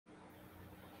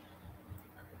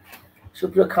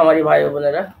সুপ্রিয় খামারি ভাই ও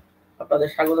বোনেরা, আপনাদের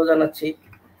স্বাগত জানাচ্ছি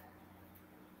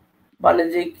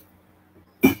বাণিজ্যিক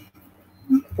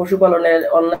পশুপালনের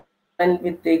অনলাইন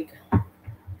ভিত্তিক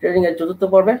ট্রেনিং এর চতুর্থ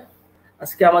পর্বে।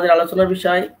 আজকে আমাদের আলোচনার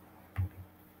বিষয়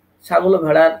ছাগল ও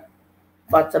ভেড়ার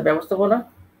বাচ্চা ব্যবস্থাপনা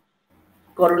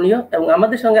করণীয়, এবং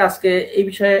আমাদের সঙ্গে আজকে এই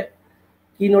বিষয়ে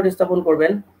কি নোট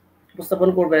উপস্থাপন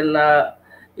করবেন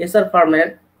এসআর ফার্মের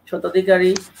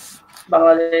স্বত্বাধিকারী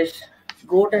Bangladesh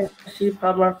goat and sheep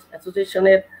farmers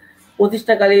অ্যাসোসিয়েশনের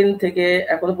প্রতিষ্ঠাকালীন থেকে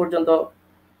এখনো পর্যন্ত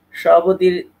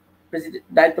সভাপতির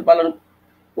দায়িত্ব পালন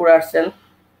করে আসছেন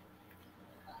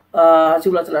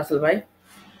হাসিবুল হাসান রাসেল ভাই।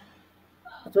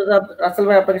 রাসেল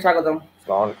ভাই, আপনাকে স্বাগতম।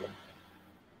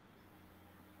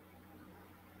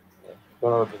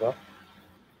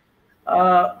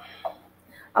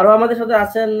 আরো আমাদের সাথে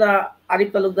আছেন আরিফ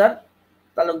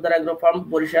তালুকদার এগ্রো ফার্ম,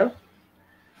 বরিশাল।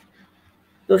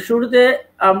 তো শুরুতে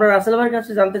আমরা রাসেল ভাইয়ের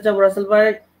কাছে জানতে চাবো, রাসেল ভাই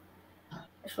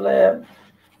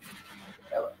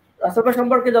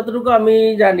সম্পর্কে যতটুকু আমি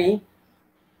জানি,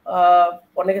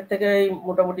 অনেকের থেকে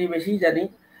মোটামুটি বেশি জানি।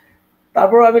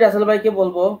 তারপর আমি রাসেল ভাইকে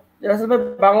বলবো যে রাসেল ভাই,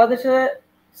 বাংলাদেশে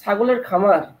ছাগলের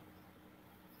খামার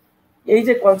এই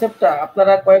যে কনসেপ্টটা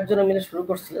আপনারা কয়েকজনে মিলে শুরু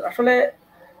করছিলেন, আসলে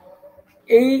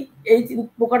এই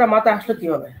পোকাটা মাথায় আসলো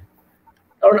কিভাবে?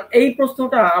 কারণ এই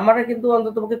প্রশ্নটা আমরা কিন্তু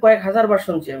অন্তত কয়েক হাজার বার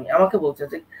শুনছি। আমাকে বলছে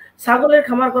যে ছাগলের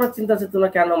খামার করার চিন্তা চেতনা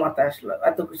কেন মাথায় আসলো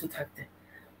এত কিছু থাকতে?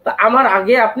 তা আমার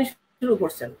আগে আপনি শুরু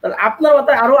করছেন, তাহলে আপনার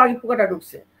মাথায় আরো আগে পোকাটা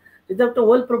ঢুকছে। যদি একটা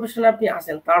ওয়েল প্রফেশনাল আপনি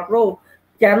আছেন, তারপরেও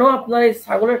কেন আপনার এই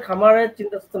ছাগলের খামারের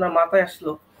চিন্তা চেতনা মাথায়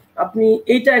আসলো? আপনি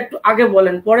এইটা একটু আগে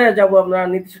বলেন, পরে যাব আমরা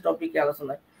নির্দিষ্ট টপিকে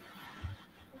আলোচনায়।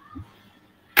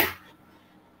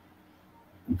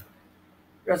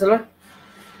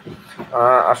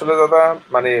 আসলে দাদা,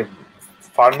 মানে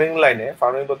ফার্মিং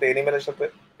বলতে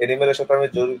এনিমেলের সাথে আমি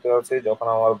জড়িত আছি যখন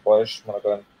আমার বয়স মনে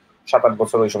করেন 7-8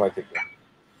 বছর। ওই সময় থেকে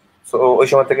ওই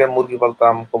সময় থেকে মুরগি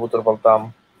পালতাম, কবুতর পালতাম,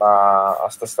 বা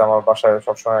আস্তে আস্তে আমার বাসায়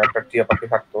সবসময় একটা টিয়া পাখি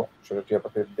থাকতো। সেটা টিয়া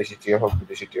পাখি দেশি টিয়া হোক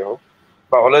বিদেশি টিয়া হোক,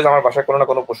 বা অলওয়েজ আমার বাসায় কোনো না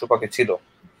কোনো পশু পাখি ছিল।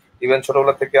 ইভেন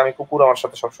ছোটবেলা থেকে আমি কুকুর আমার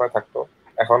সাথে সবসময় থাকতো,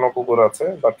 এখনো কুকুর আছে,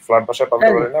 বাট ফ্ল্যাট বাসায় পালতে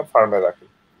পারি না, ফার্মে রাখি।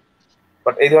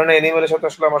 বাট এই ধরনের এনিমেলের সাথে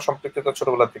আসলে আমার সম্পৃক্ততা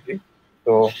ছোটবেলা থেকে।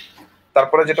 তো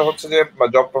তারপরে যেটা হচ্ছে যে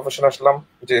জব প্রফেশন আসলাম,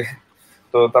 যে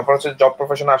তো তারপর হচ্ছে জব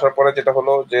প্রফেশনে আসার পরে যেটা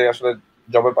হলো যে আসলে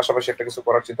জবের পাশাপাশি একটা কিছু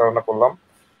করার চিন্তা ভাবনা করলাম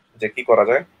যে কি করা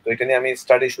যায়। তো এটা নিয়ে আমি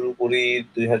স্টাডি শুরু করি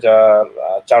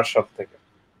 2004 সাল থেকে।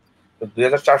 তো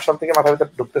 2004 সাল থেকে মাথার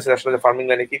ভিতরে ঢুকতেছে আসলে যে ফার্মিং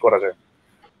লাইনে কি করা যায়।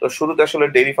 তো শুরুতে আসলে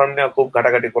ডেইরি ফার্ম নিয়ে খুব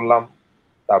ঘাটাঘাটি করলাম।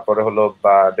 তারপরে হলো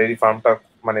বা ডেইরি ফার্মটা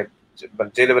মানে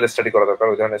যে লেভেলে স্টাডি করা দরকার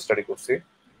ওই ধরনের স্টাডি করছি।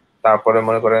 তারপরে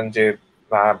মনে করেন যে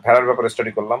ভেড়ার ব্যাপারে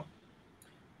স্টাডি করলাম।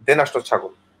 দেন আসলো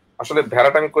ছাগল। আসলে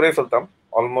ভেড়াটা আমি করেই ফেলতাম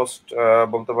অলমোস্ট,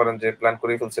 বলতে পারেন যে প্ল্যান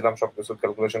করেই ফেলছিলাম সবকিছু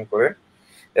ক্যালকুলেশন করে,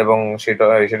 এবং সেটা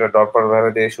ডরপার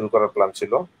ভেড়া দিয়ে শুরু করার প্ল্যান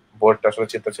ছিল। বোর্ডটা আসলে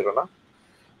চিন্তা ছিল না।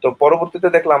 তো পরবর্তীতে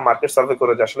দেখলাম মার্কেট সার্ভে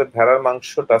করে যে আসলে ভেড়ার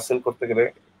মাংসটা সেল করতে গেলে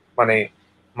মানে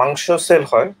মাংস সেল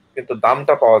হয় কিন্তু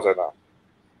দামটা পাওয়া যায় না।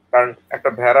 কারণ একটা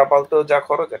ভেড়া পালতেও যা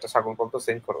খরচ, একটা ছাগল পালতেও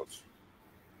সেম খরচ।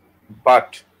 বাট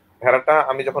ভেড়াটা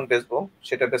আমি যখন বেচবো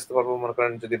সেটা বেচতে পারবো মনে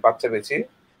করেন যদি বাচ্চা বেচি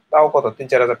তাও কত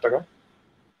 3-4 হাজার টাকা,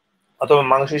 অথবা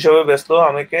মাংস হিসেবে বেচলেও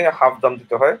আমাকে হাফ দাম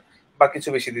দিতে হয় বা কিছু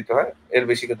বেশি দিতে হয়, এর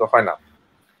বেশি কিন্তু হয় না।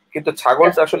 কিন্তু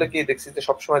ছাগলটা আসলে কি দেখছি যে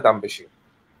সবসময় দাম বেশি।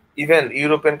 ইভেন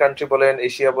ইউরোপিয়ান কান্ট্রি বলেন,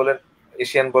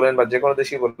 এশিয়ান বলেন বা যে কোনো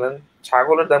দেশই বলেন,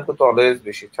 ছাগলের দাম কিন্তু অলওয়েজ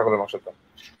বেশি। ছাগলের মাংসের দাম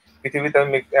পৃথিবীতে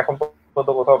আমি এখন পর্যন্ত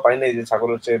কোথাও পাই নাই যে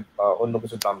ছাগলের চেয়ে অন্য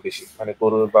কিছুর দাম বেশি, মানে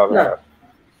গরুর বা ভেড়ার।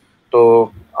 তো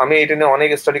আমি এটা নিয়ে অনেক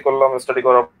স্টাডি করলাম। স্টাডি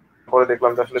করার পরে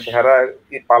দেখলাম যে আসলে ভেড়া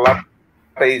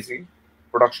পালাটা ইজি,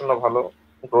 প্রোডাকশনও ভালো,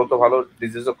 গ্রোথও ভালো,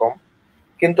 ডিজিজও কম।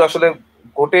 কিন্তু আসলে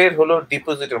গোটের হলো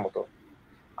ডিপোজিটের মতো।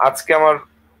 আজকে আমার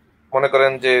মনে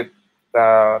করেন যে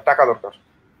টাকা দরকার,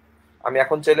 আমি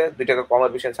এখন চাইলে 2 টাকা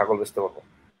কমের বেশি ছাগল বেচতে পারবো।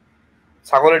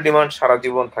 ছাগলের ডিমান্ড সারা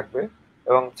জীবন থাকবে,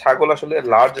 এবং ছাগল আসলে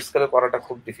লার্জ স্কেলে করাটা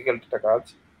খুব ডিফিকাল্ট একটা কাজ।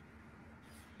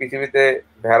 পৃথিবীতে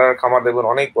ভেড়ার খামার দেখবেন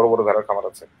অনেক বড় বড় ভেড়ার খামার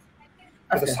আছে,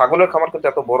 কিন্তু ছাগলের খামার কিন্তু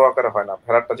এত বড় আকারে হয় না।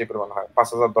 ভেড়ারটা যে পরিমাণ হয়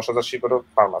 5,000-10,000 শিপেরও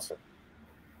ফার্ম আছে,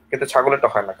 কিন্তু ছাগলেরটা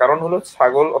হয় না। কারণ হলো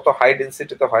ছাগল অত হাই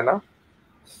ডেন্সিটিতে হয় না,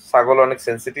 ছাগল অনেক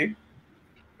সেন্সিটিভ।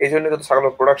 এই জন্য কিন্তু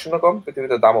ছাগলের প্রোডাকশনও কম,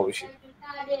 পৃথিবীতে দামও বেশি।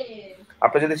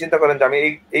 আপনি যদি চিন্তা করেন যে আমি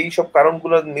এই সব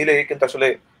কারণগুলো মিলে কিন্তু আসলে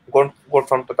গোট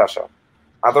ফার্মটাতে আসা।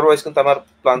 আদারওয়াইজ কিন্তু আমার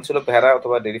প্ল্যান ছিল ভেড়া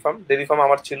অথবা ডেরি ফার্ম। ডেরি ফার্ম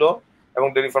আমার ছিল, এবং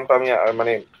ডেরি ফার্মটা আমি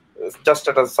মানে জাস্ট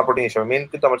একটা সাপোর্টিং হিসেবে, মেইন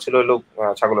কিন্তু আমার ছিল হলো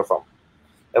ছাগলের ফার্ম।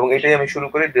 এবং এটাই আমি শুরু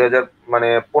করি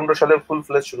 2015 সালে ফুল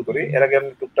ফ্লেজ শুরু করি। এর আগে আমি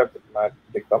টুকটাক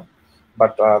দেখতাম,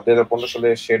 বাট 2015 সালে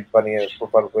শেড বানিয়ে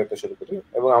প্রপার ওয়েতে শুরু করি।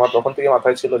 এবং আমার তখন থেকে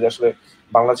মাথায় ছিল যে আসলে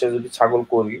বাংলাদেশে যদি ছাগল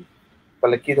করি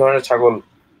তাহলে কি ধরনের ছাগল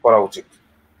করা উচিত।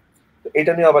 তো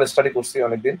এটা নিয়ে আবার স্টাডি করছি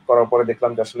অনেকদিন, করার পরে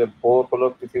দেখলাম যে আসলে বোর হলো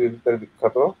পৃথিবীর ভিতরে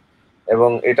বিখ্যাত এবং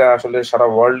এটা আসলে সারা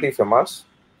ওয়ার্ল্ডই ফেমাস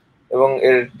এবং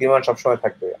এর ডিমান্ড সবসময়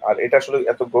থাকবে। আর এটা আসলে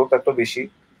এত গ্রোথ এত বেশি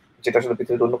যেটা আসলে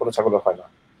পৃথিবীর অন্য কোনো ছাগলে হয় না।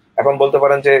 এখন বলতে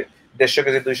পারেন যে 150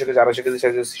 কেজি 200 কেজি 250 কেজি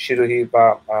সাইজের সিরোহি বা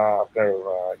আপনার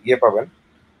ইয়ে পাবেন,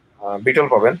 বিটল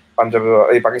পাবেন পাঞ্জাবে,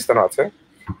 এই পাকিস্তানও আছে।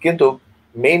 কিন্তু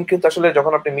মেইন কিন্তু আসলে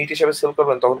যখন আপনি মিট হিসেবে সেল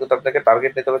করবেন তখন কিন্তু আপনাকে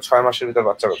টার্গেট নিতে হবে 6 মাসের ভিতর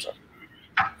বাচ্চা বাচ্চা।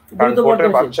 কারণ দ্রুত গোটের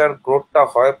বর্ধনশীল। বাচ্চার গ্রোথটা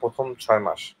হয় প্রথম 6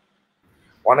 মাস।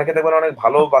 অনেকে দেখবেন অনেক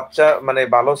ভালো বাচ্চা মানে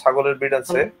ভালো ছাগলের ব্রিড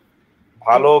আছে,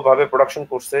 ভালোভাবে প্রোডাকশন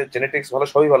করছে, জেনেটিক্স ভালো,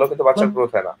 সবই ভালো, কিন্তু বাচ্চার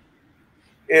গ্রোথ হয় না।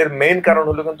 এর মেইন কারণ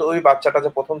হলো কিন্তু ওই বাচ্চাটা যে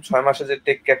প্রথম 6 মাসে যে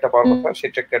টেক কেয়ারটা পাওয়ার কথা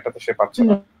সেই টেক কেয়ারটা তো সে পাচ্ছে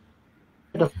না।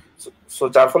 সো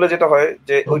যার ফলে যেটা হয়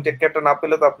যে ওই টেক কেয়ারটা না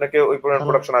পেলে তো আপনাকে ওই পরিমাণ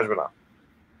প্রোডাকশন আসবে না।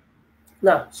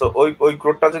 না, সো ওই ওই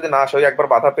গ্রোথটা যদি না আসে, ওই একবার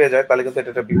বাধা পেয়ে যায়, তাহলে কিন্তু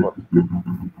এটা একটা বিপদ।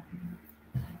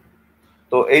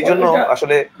 তো এই জন্য এটা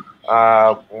আসলে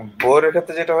বউয়ের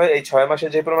ক্ষেত্রে যেটা হয়, এই 6 মাসে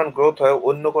যে পরিমাণ গ্রোথ হয়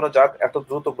অন্য কোনো জাত এত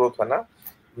দ্রুত গ্রোথ হয় না।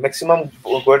 ম্যাক্সিমাম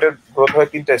গোয়েটের গ্রোথ হয়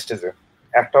 3টা স্টেজে।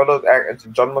 একটা হলো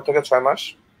জন্ম থেকে 6 মাস,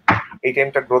 এই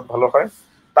টাইমটা গ্রোথ ভালো হয়।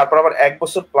 তারপর আবার 1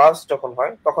 বছর প্লাস যখন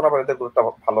হয় তখন আবার এদের গ্রোথটা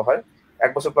ভালো হয়।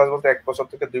 1 বছর প্লাস বলতে 1 বছর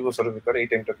থেকে 2 বছরের ভিতরে, এই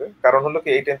টাইমটাতে। কারণ হলো কি,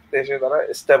 এই টাইমটাতে এসে তারা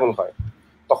স্টেবল হয়,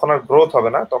 তখন আর গ্রোথ হবে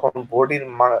না, তখন বডির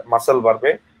মাসেল বাড়বে,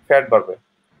 ফ্যাট বাড়বে।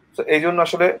 তো এই জন্য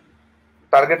আসলে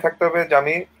টার্গেট থাকতে হবে যে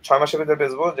আমি 6 মাসের ভিতরে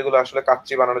বেচবো, যেগুলো আসলে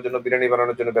কাচ্চি বানানোর জন্য, বিরিয়ানি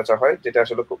বানানোর জন্য বেচা হয়, যেটা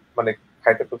আসলে খুব মানে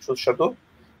খাইতে খুব সুস্বাদু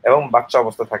এবং বাচ্চা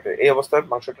অবস্থা থাকে, এই অবস্থায়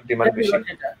মাংসটার ডিমান্ড বেশি।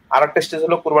 এটা আর একটা স্টেজ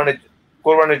হলো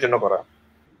কোরবানির জন্য করা।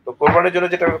 তো কোরবানির জন্য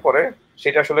যেটা করে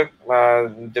সেটা আসলে আহ,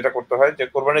 যেটা করতে হয় যে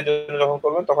কোরবানির জন্য যখন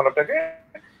করবেন তখন আপনাকে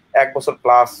 1 বছর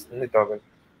প্লাস নিতে হবে,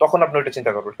 তখন আপনি ওইটা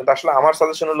চিন্তা করবেন। কিন্তু আসলে আমার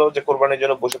সাজেশন হলো যে কোরবানির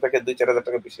জন্য বসে থেকে 2-4 হাজার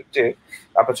টাকা বেশি চেয়ে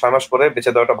আপনার 6 মাস পরে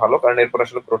বেঁচে দেওয়াটা ভালো, কারণ এরপর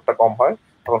আসলে গ্রোথটা কম হয়,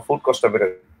 তখন ফুড কস্টটা বেড়ে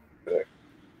যায়।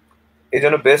 এই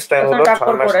জন্য বেস্ট টাইম তাছাড়া হলো ছয়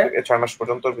টাক্কর মাস করে। থেকে 6 মাস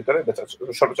পর্যন্ত ভিতরে বেচা,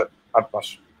 সর্বোচ্চ 8 মাস।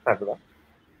 হ্যাঁ দাদা।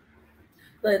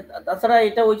 তো তাছাড়া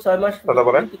এটা ওই 6 মাস দাদা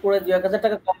বলেন। বিক্রি করে 2-1 হাজার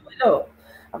টাকা কম হইলেও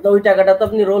আপনার ওই টাকাটা তো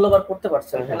আপনি রোল ওভার করতে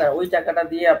পারছেন, হুম তাই হুম। না? ওই টাকাটা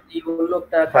দিয়ে আপনি অন্য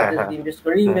একটা হ্যাঁ কাজে হ্যাঁ। যদি হুম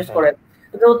ইনভেস্ট হুম করেন,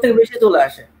 তাহলে ওর থেকে বেশি চলে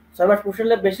আসে। 6 মাস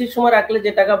পুষলে বেশি সময় রাখলে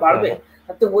যে টাকা হুম বাড়বে, হুম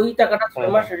তাতে ওই টাকাটা হুম 6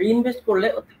 মাস রিইনভেস্ট করলে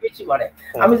ওর থেকে বেশি বাড়ে।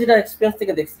 হুম আমি হুম যেটা এক্সপেরিয়েন্স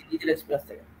থেকে দেখছি, নিজের এক্সপেরিয়েন্স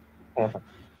থেকে। হুম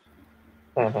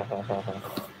হুম হুম হুম হুম হুম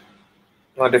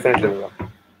হুম। ডেফিনেটলি দাদা।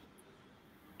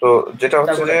 তো যেটা যা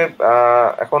হচ্ছে যে বলেন।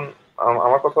 এখন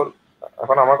আমার কথা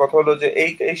আমার কথা হলো যে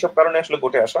এইসব কারণে আসলে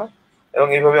গোটে আসা এবং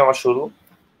এইভাবে আমার শুরু।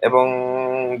 এবং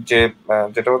যে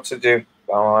যেটা হচ্ছে যে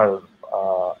আমার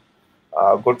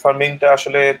গোট ফার্মিংটা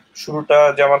আসলে শুরুটা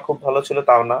যে আমার খুব ভালো ছিল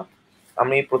তাও না,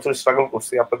 আমি প্রচুর স্ট্রাগল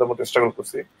করছি, আপনাদের মতো স্ট্রাগল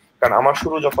করছি। কারণ আমার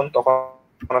শুরু যখন,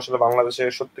 তখন আসলে বাংলাদেশে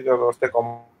সত্যিকার অর্থে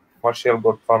কমার্শিয়াল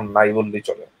গোট ফার্ম নাই বললেই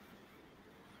চলে,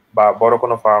 বা বড়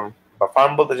কোনো ফার্ম, বা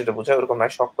ফার্ম বলতে যেটা বোঝায় ওরকম নাই,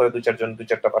 শখ করে 2-4 জন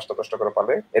 2-4টা 5টা 10টা করে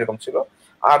পালে এরকম ছিল।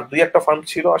 আর 2-1টা ফার্ম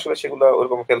ছিল আসলে, সেগুলো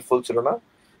ওরকম হেল্পফুল ছিল না।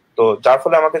 তো যার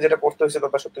ফলে আমাকে যেটা করতে হয়েছে,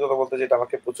 দাদা সত্যি কথা বলতে, যেটা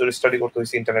আমাকে প্রচুর স্টাডি করতে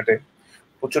হয়েছে ইন্টারনেটে,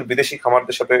 প্রচুর বিদেশি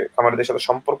খামারদের সাথে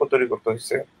সম্পর্ক তৈরি করতে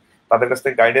হয়েছে, তাদের কাছ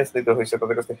থেকে গাইডেন্স নিতে হয়েছে,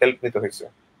 তাদের কাছ থেকে হেল্প নিতে হয়েছে।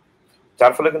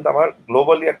 যার ফলে কিন্তু আমার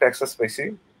গ্লোবালি একটা অ্যাক্সেস পাইছি।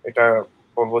 এটা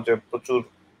বলবো যে প্রচুর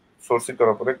সোর্সিং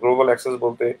করার পরে গ্লোবাল অ্যাক্সেস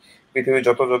বলতে, পৃথিবীর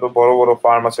যত যত বড় বড়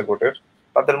ফার্ম আছে গোটের,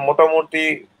 তাদের মোটামুটি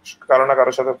কারো না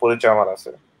কারোর সাথে পরিচয় আমার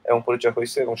আছে, এবং পরিচয়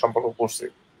হয়েছে এবং সম্পর্ক করছে।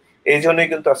 এই জন্যই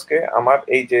কিন্তু আজকে আমার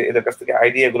এই যে এদের কাছ থেকে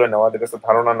আইডিয়া গুলো নেওয়া, এদের কাছ থেকে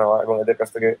ধারণা নেওয়া এবং এদের কাছ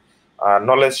থেকে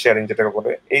নলেজ শেয়ারিং যেটাকে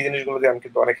বলে, এই জিনিসগুলো দিয়ে আমি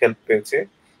কিন্তু অনেক হেল্প পেয়েছি।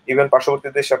 ইভেন পার্শ্ববর্তী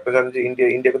দেশে আপনি জানেন যে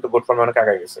ইন্ডিয়া কিন্তু গোট ফার্মে অনেক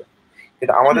আগে গেছে,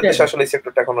 কিন্তু আমাদের সেটাই। দেশে আসলে এই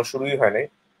সেক্টরটা এখনো শুরুই হয়নি।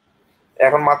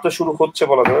 এখন মাত্র শুরু হচ্ছে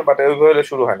বলা যাবে, বাট ওইভাবে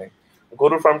শুরু হয়নি।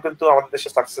 গরুর ফার্ম কিন্তু আমাদের দেশে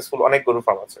সাকসেসফুল অনেক গরুর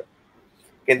ফার্ম আছে,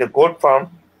 কিন্তু গোট ফার্ম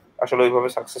আসলে ওইভাবে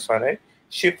সাকসেস হয় নাই।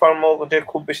 শিপ ফার্মও যে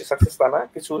খুব বেশি সাকসেস তা না,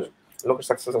 কিছু লোকের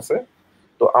সাকসেস আছে।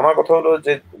 তো আমার কথা হলো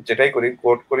যে যেটাই করি,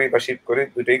 গোট করি বা শিপ করি,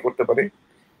 দুইটাই করতে পারি।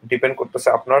 ডিপেন্ড করতেছে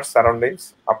আপনার সারাউন্ডিংস,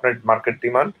 আপনার মার্কেট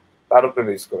ডিমান্ড, তার উপরে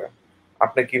বেস করে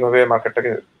আপনি কিভাবে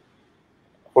মার্কেটটাকে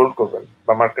হোল্ড করবেন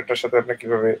বা মার্কেটটার সাথে আপনি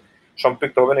কিভাবে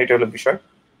সম্পৃক্ত হবেন, এটা হলো বিষয়।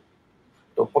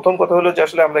 তো প্রথম কথা হলো যে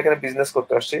আসলে আমরা এখানে বিজনেস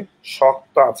করতে আসছি, শখ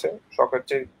তো আছে, শখের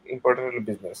চেয়ে ইম্পর্টেন্ট হলো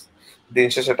বিজনেস। দিন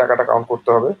শেষে টাকাটা কাউন্ট করতে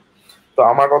হবে। তো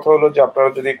আমার কথা হলো যে আপনারা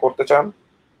যদি করতে চান,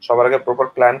 সবার আগে প্রপার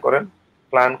প্ল্যান করেন,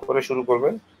 প্ল্যান করে শুরু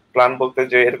করবেন। প্ল্যান বলতে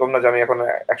যে এরকম না যে আমি এখন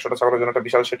 100টা ছাগলের জন্য একটা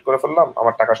বিশাল সেট করে ফেললাম,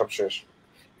 আমার টাকা সব শেষ।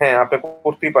 হ্যাঁ, আপনি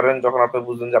করতেই পারেন যখন আপনি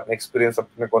বুঝলেন যে আপনি এক্সপিরিয়েন্স,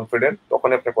 আপনি কনফিডেন্ট,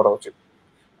 তখনই আপনি করা উচিত।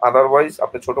 আদারওয়াইজ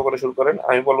আপনি ছোট করে শুরু করেন,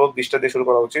 আমি বলবো 20টা দিয়ে শুরু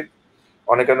করা উচিত।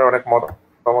 অনেকের অনেক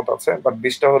মতামত আছে, বাট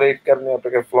 20টা হলে এই কারণে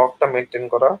আপনাকে ফ্লকটা মেনটেন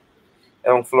করা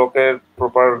এবং ফ্লোকের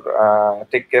প্রপার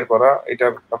টেক কেয়ার করা, এটা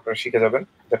আপনারা শিখে যাবেন।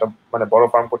 যেটা মানে বড়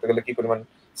ফার্ম করতে গেলে কি পরিমাণ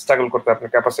স্ট্রাগল করতে হয়,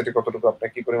 আপনার ক্যাপাসিটি কতটুকু, আপনার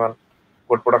কি পরিমাণ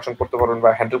গোট প্রোডাকশন করতে পারবেন বা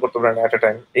হ্যান্ডেল করতে পারবেন এট এ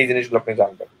টাইম, এই জিনিসগুলো আপনি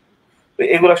জানবেন। তো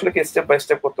এগুলো আসলে কি স্টেপ বাই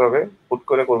স্টেপ করতে হবে, হুট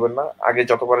করে করবেন না, আগে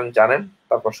যত পারেন জানেন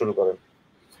তারপর শুরু করেন।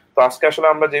 তো আজকে আসলে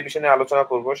আমরা যে বিষয় নিয়ে আলোচনা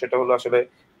করব সেটা হলো আসলে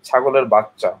ছাগলের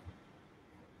বাচ্চা।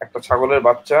 একটা ছাগলের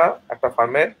বাচ্চা একটা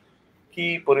ফার্মের কি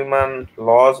পরিমাণ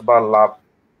লস বা লাভ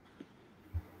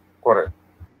করে।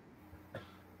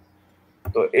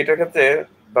 তো এটার ক্ষেত্রে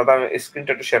দাদা আমি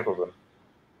স্ক্রিনটা একটু শেয়ার করবেন।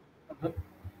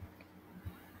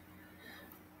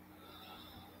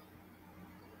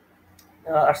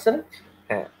 আসছে না?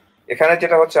 হ্যাঁ, এখানে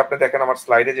যেটা হচ্ছে আপনি দেখেন আমার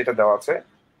স্লাইডে যেটা দেওয়া আছে,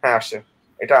 হ্যাঁ আসছে,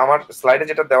 এটা আমার স্লাইডে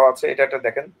যেটা দেওয়া আছে এটা একটা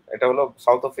দেখেন, এটা হলো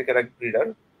সাউথ আফ্রিকার এক ব্রিডার।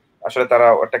 আসলে তারা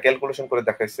একটা ক্যালকুলেশন করে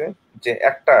দেখাইছে যে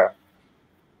একটা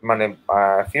মানে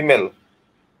ফিমেল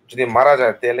যদি মারা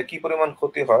যায় তাহলে কি পরিমাণ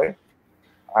ক্ষতি হয়,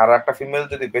 আর একটা ফিমেল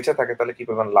যদি বেঁচে থাকে তাহলে কি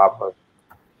পরিমাণ লাভ হয়।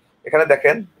 এখানে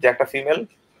দেখেন যে একটা ফিমেল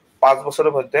 5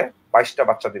 বছরের মধ্যে 22টা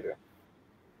বাচ্চা দিবে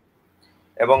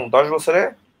এবং 10 বছরে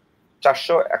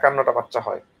 451টা বাচ্চা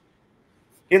হয়।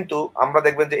 কিন্তু আমরা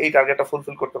দেখবেন যে এই টার্গেটটা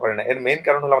ফুলফিল করতে পারি না। এর মেইন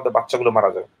কারণ হলো আমাদের বাচ্চাগুলো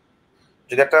মারা যায়।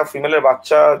 যদি একটা ফিমেলের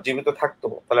বাচ্চা জীবিত থাকতো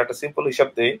তাহলে একটা সিম্পল হিসাব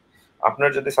দিই, আপনার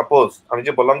যদি সাপোজ আমি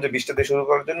যে বললাম যে 20টা দিয়ে শুরু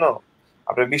করার জন্য,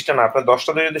 আপনার 20টা না আপনার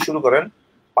 10টা দিয়ে যদি শুরু করেন,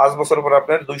 5 বছর পর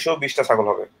আপনার 220টা ছাগল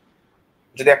হবে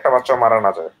যদি একটা বাচ্চা মারা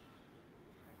না যায়।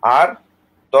 আর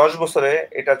 10 বছরে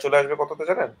এটা চলে আসবে কততে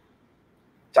জানেন?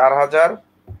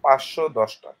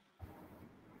 4510টা।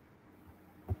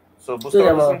 সো বুঝতে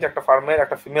পারতেছেন যে একটা ফার্মের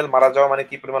একটা ফিমেল মারা যাওয়া মানে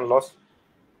কি পরিমাণ লস।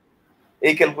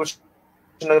 এই ক্যালকুলেশন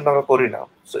কিন্তু আমরা করি না।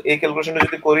 সো এই ক্যালকুলেশনটা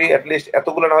যদি করি অ্যাটলিস্ট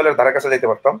এতগুলো না হলে ধারে কাছে যাইতে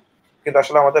পারতাম। কিন্তু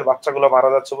আসলে আমাদের বাচ্চাগুলো মারা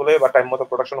যাচ্ছে বলে বা টাইম মতো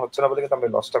প্রোডাকশন হচ্ছে না বলে কিন্তু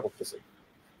আমরা লসটা করতেছি।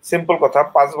 সিম্পল কথা,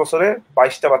 5 বছরে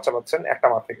 22টা বাচ্চা পাচ্ছেন একটা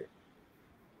মা থেকে,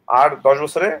 আর 10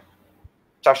 বছরে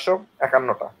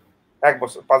 451টা, 1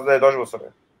 বছর 5 10 বছরে।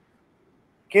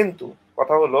 কিন্তু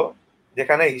কথা হলো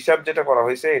যেখানে হিসাব যেটা করা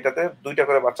হয়েছে এটাতে 2টা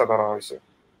করে বাচ্চা ধরা হয়েছে।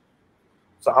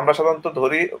 তো আমরা সাধারণত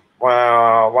ধরি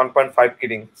 1.5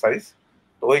 কিডিং সাইজ,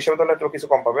 তো ওই হিসাবে তাহলে একটু কিছু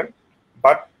কম পাবেন,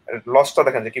 বাট লসটা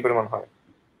দেখেন যে কি পরিমাণ হয়।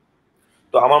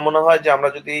 তো আমার মনে হয় যে আমরা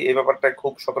যদি এই ব্যাপারটা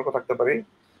খুব সতর্ক থাকতে পারি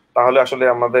তাহলে আসলে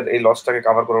আমাদের এই লসটাকে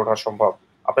কাভার করে ওঠা সম্ভব।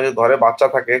 আপনার যদি ঘরে বাচ্চা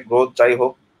থাকে, গ্রোথ যাই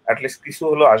হোক অ্যাটলিস্ট কিছু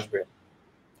হলো আসবে,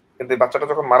 কিন্তু এই বাচ্চাটা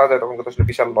যখন মারা যায় তখন কিন্তু আসলে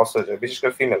বিশাল লস হয়ে যায়, বিশেষ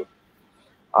করে ফিমেল।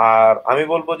 আর আমি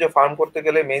বলবো যে ফার্ম করতে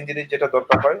গেলে মেইন জিনিস যেটা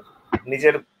দরকার হয়,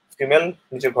 নিজের ফিমেল,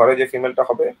 নিজের ঘরে যে ফিমেলটা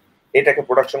হবে এটাকে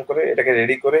প্রোডাকশন করে, এটাকে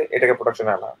রেডি করে এটাকে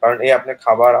প্রোডাকশনে আনা। কারণ এই আপনার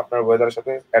খাবার আপনার ওয়েদারের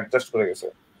সাথে অ্যাডজাস্ট করে গেছে।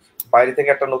 বাইরে থেকে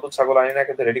একটা নতুন ছাগল আনি না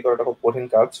কিন্তু রেডি করাটা খুব কঠিন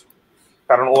কাজ,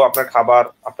 কারণ ও আপনার খাবার,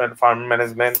 আপনার ফার্ম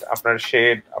ম্যানেজমেন্ট, আপনার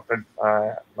শেড, আপনার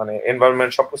মানে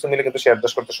এনভায়রনমেন্ট সবকিছু মিলে কিন্তু সে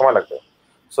অ্যাডজাস্ট করতে সময় লাগবে।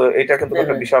 সো এটা কিন্তু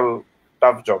একটা বিশাল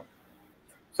টাফ জব।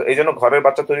 তো এই জন্য ঘরের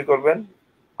বাচ্চা তৈরি করবেন,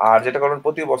 আর যেটা করবেন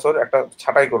প্রতি বছর একটা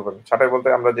ছাঁটাই করবেন। ছাঁটাই বলতে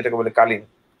আমরা যেটাকে বলি কালিং।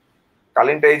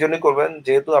 কালিংটা এই জন্যই করবেন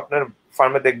যেহেতু আপনার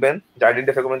ফার্মে দেখবেন যে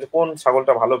আইডেন্টিফাই করবেন যে কোন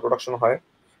ছাগলটা ভালো প্রোডাকশন হয়,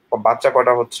 বাচ্চা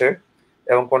কয়টা হচ্ছে,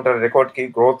 এবং কোনটার রেকর্ড কি,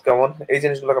 গ্রোথ কেমন, এই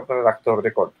জিনিসগুলোকে আপনারা রাখতে হবে।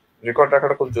 রেকর্ড রেকর্ড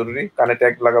রাখাটা খুব জরুরি। কানে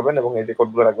ট্যাগ লাগাবেন এবং এই রেকর্ড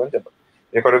গুলো রাখবেন।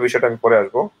 রেকর্ডের বিষয়টা আমি পরে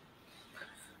আসবো।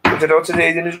 যেটা হচ্ছে যে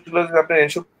এই জিনিসগুলো যদি আপনি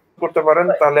এনশিওর করতে পারেন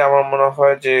তাহলে আমার মনে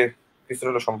হয় যে কিছু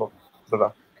হলো সম্ভব। দাদা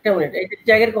একটা মিনিট, এই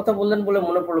ট্যাগের কথা বললেন বলে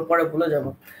মনে পড়লো, পরে ভুলে যাব।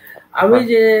 আমি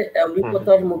যে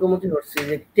অভিজ্ঞতার মুখোমুখি হচ্ছি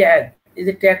যে ট্যাগ, এই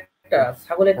যে ট্যাগটা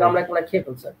ছাগলের কামড়ায় কামড়ায় খেয়ে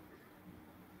ফেলছে,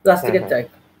 প্লাস্টিকের ট্যাগ,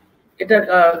 এটার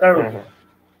কারণ কি?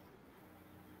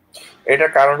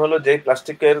 এটার কারণ হলো যে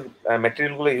প্লাস্টিকের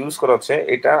ম্যাটেরিয়াল গুলো ইউজ করা হচ্ছে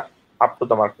এটা আপ টু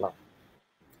দ্য মার্ক না।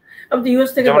 আমি তো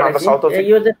ইউএস থেকে যেমন আমরা পাঠাইছি, সাউথ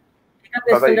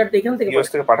আফ্রিকা, এখান থেকে ইউএস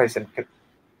থেকে পাঠাইছেন,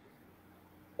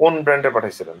 কোন ব্র্যান্ডে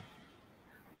পাঠাইছিলেন?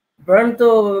 ব্র্যান্ড তো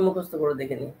মুখস্থ করে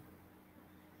দেখিনি।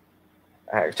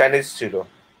 হ্যাঁ চাইনিজ ছিল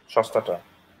সস্তাটা,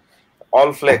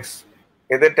 অল ফ্লেক্স।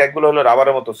 এদের ট্যাগ গুলো হলো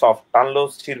রাবারের মতো সফট, টানলেও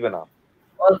ছিঁড়বে না।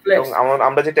 অল এবং ফ্লেক্স।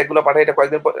 আমরা যে ট্যাগ গুলো পাঠাই এটা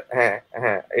কয়েকদিন পর, হ্যাঁ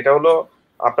হ্যাঁ, এটা হলো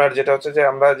আপনার যেটা হচ্ছে যে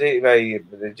আমরা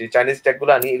যে চাইনিজ ট্যাগ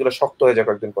গুলো আনি এগুলো শক্ত হয়ে যায়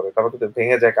কয়েকদিন পরে, তারপর কিন্তু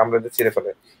ভেঙে যায়, কামড়ে ছিঁড়ে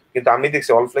ফেলে। কিন্তু আমি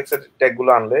দেখছি অল ফ্লেক্স এর ট্যাগ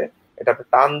গুলো আনলে এটা আপনি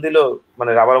টান দিলেও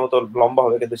মানে রাবারের মতো লম্বা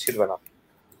হবে কিন্তু ছিঁড়বে না।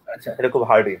 আচ্ছা, এটা খুব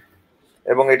হার্ডি।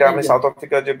 এবং এটা আমি সাউথ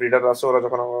আফ্রিকার যে ব্রিডার আছে ওরা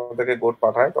যখন আমাদেরকে গোট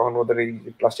পাঠায় তখন ওদের এই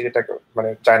প্লাস্টিকের ট্যাগ মানে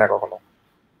চায় না কখনো,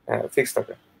 হ্যাঁ ফিক্স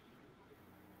থাকে।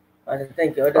 আচ্ছা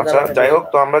থ্যাংক ইউ। আচ্ছা যাই হোক,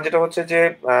 তো আমরা যেটা হচ্ছে যে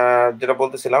যেটা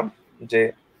বলতেছিলাম যে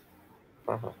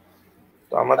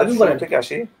তো আমাদের শুরু থেকে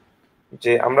আসি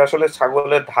যে আমরা আসলে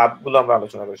ছাগলের ধাপগুলো আমরা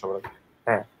আলোচনা করি সবার আগে।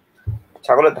 হ্যাঁ,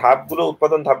 ছাগলের ধাপগুলো,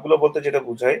 উৎপাদন ধাপগুলো বলতে যেটা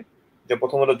বুঝাই যে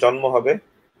প্রথম হলো জন্ম হবে,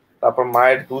 তারপর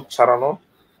মায়ের দুধ ছাড়ানো,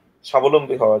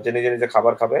 স্বাবলম্বী হওয়া যে নিজে নিজে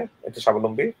খাবার খাবে, এটা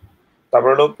স্বাবলম্বী। তারপর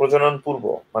হলো প্রজনন পূর্ব,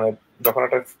 মানে যখন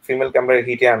একটা ফিমেলকে আমরা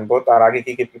হিটে আনবো তার আগে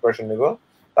কি কি প্রিপারেশন নিব,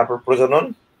 তারপর প্রজনন,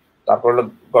 তারপর হলো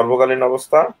গর্ভকালীন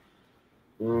অবস্থা,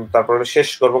 তারপর হলো শেষ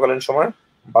গর্ভকালীন সময়,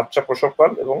 বাচ্চা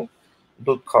প্রসবকাল এবং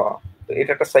দুধ খাওয়া। তো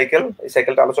এটা একটা সাইকেল, এই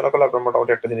সাইকেলটা আলোচনা করলে আপনার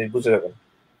মোটামুটি একটা জিনিস বুঝে যাবেন।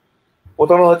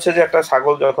 প্রথমে হচ্ছে যে একটা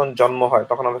ছাগল যখন জন্ম হয়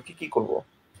তখন আমরা কি কি করব।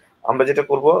 আমরা যেটা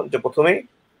করব যে প্রথমেই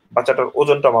বাচ্চাটার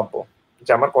ওজনটা মাপবো,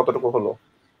 যে আমার কতটুকু হলো,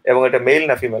 এবং এটা মেল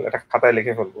না ফিমেল এটা খাতায়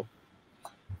লিখে ফেলবো।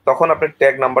 তখন আপনি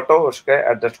ট্যাগ নাম্বারটাও ওকে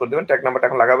অ্যাডজাস্ট করে দেবেন। ট্যাগ নাম্বারটা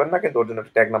এখন লাগাবেন না, কিন্তু ওর জন্য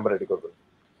একটা ট্যাগ নাম্বার রেডি করবেন,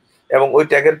 এবং ওই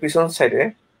ট্যাগের পিছন সাইডে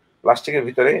প্লাস্টিকের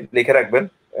ভিতরে লিখে রাখবেন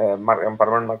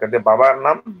পার্মানেন্ট মার্কার দিয়ে বাবার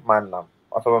নাম, মায়ের নাম,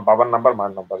 অথবা বাবার নাম্বার,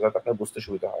 মায়ের নাম্বার, যাতে আপনার বুঝতে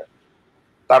সুবিধা হয়।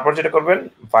 তারপর যেটা করবেন,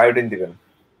 বায়োডিন দিবেন।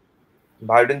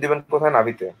 বায়োডিন দিবেন কোথায়?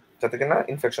 নাভিতে, যাতে কিনা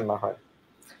ইনফেকশন না হয়।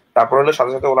 তারপর হলো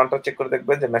সাথে সাথে ওলানটা চেক করে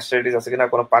দেখবেন যে ম্যাস্টারাইটিস আছে কিনা,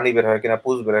 কোনো পানি বের হয় কিনা,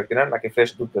 পুজ বের হয় কিনা, নাকি ফ্রেশ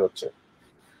দুধ বের হচ্ছে।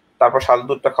 তারপর শাল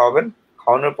দুধটা খাওয়াবেন।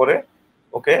 খাওয়ানোর পরে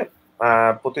ওকে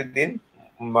প্রতিদিন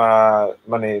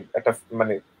মানে একটা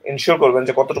মানে ইনশিওর করবেন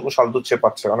যে কতটুকু শাল দুধ সে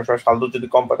পাচ্ছে। অনেক সময় শাল দুধ যদি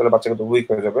কম পায় তাহলে বাচ্চা কিন্তু উইক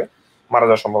হয়ে যাবে, মারা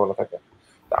যাওয়ার সম্ভাবনা থাকে।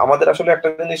 তো আমাদের আসলে একটা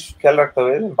জিনিস খেয়াল রাখতে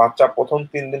হবে, বাচ্চা প্রথম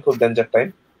 3 দিন খুব ডেঞ্জার টাইম,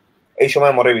 এই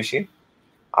সময় মরে বেশি।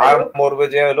 আর মরবে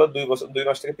যে হলো 2 বছর, 2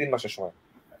 মাস থেকে 3 মাসের সময়,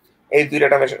 এই দুইটা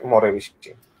টাইমে মরে বেশি।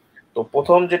 তো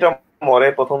প্রথম যেটা মরে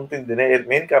প্রথম 3 দিনে, এর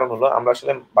মেইন কারণ হলো আমরা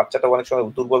আসলে বাচ্চাটা অনেক সময়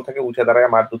দুর্বল থাকে, উঠে দাঁড়ায়,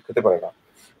 মায়ের দুধ খেতে পারে না।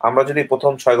 আমরা যদি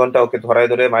প্রথম 6 ঘন্টা ওকে ধরায়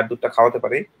ধরে মায়ের দুধটা খাওয়াতে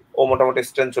পারি, ও মোটামুটি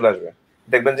স্ট্রেংথ চলে আসবে।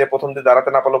 দেখবেন যে প্রথম দিন দাঁড়াতে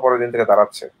না পারলেও পরের দিন থেকে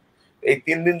দাঁড়াচ্ছে। এই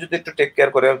 3 দিন যদি একটু টেক কেয়ার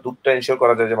করে দুধটা ইনশিওর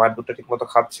করা যায় যে মায়ের দুধটা ঠিক মতো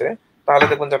খাচ্ছে, তাহলে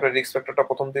দেখবেন যে আপনার রিস্ক ফ্যাক্টরটা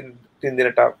প্রথম 3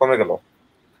 দিনেরটা কমে গেল।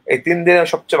 এই 3 দিনে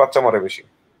সবচেয়ে বাচ্চা মরে বেশি।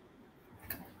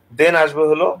 দেন আসবে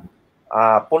হলো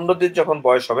 15 দিন যখন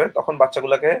বয়স হবে তখন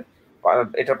বাচ্চাগুলোকে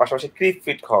এটার পাশাপাশি ক্রিপ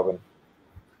ফিট খাওয়াবেন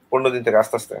 15 দিন থেকে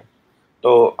আস্তে আস্তে।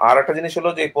 তো আর একটা জিনিস হলো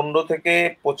যে 15 থেকে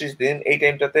 25 দিন এই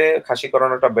টাইমটাতে খাসি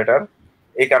করানোটা বেটার।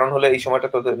 এই কারণ হলো এই সময়টা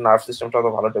তোদের নার্ভ সিস্টেমটা অত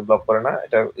ভালো ডেভেলপ করে না,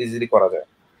 এটা ইজিলি করা যায়।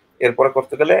 এরপরে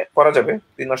করতে গেলে করা যাবে,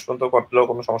 3 মাস পর্যন্ত করলেও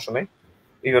কোনো সমস্যা নেই,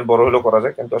 ইভেন বড় হলেও করা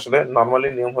যায়, কিন্তু আসলে নর্মালি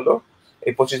নিয়ম হলো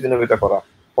এই 25 দিনের ভিতরে করা,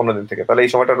 15 দিন থেকে। তাহলে এই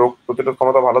সময়টা রোগ প্রতিরোধ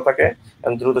ক্ষমতা ভালো থাকে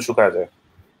এবং দ্রুত শুকায় যায়।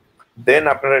 দেন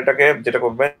আপনারা এটাকে যেটা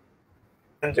করবেন,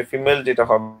 যে ফিমেল যেটা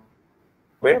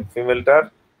হবে, ফিমেলটার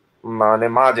মানে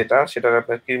মা যেটা, সেটা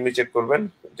আপনার কৃমি চেক করবেন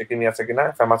যে কৃমি আছে কিনা,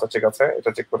 ফেমাস চেক আছে, এটা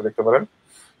চেক করে দেখতে পারেন।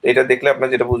 তো এটা দেখলে আপনি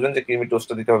যেটা বুঝবেন যে কৃমি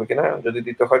ডোজটা দিতে হবে কিনা, যদি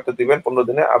দিতে হয় তো দিবেন 15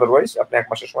 দিনে, আদারওয়াইজ আপনি 1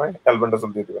 মাসের সময় অ্যালবেন্ডাজল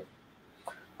দিয়ে দিবেন।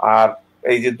 আর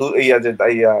এই যে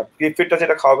ক্রিপফিটটা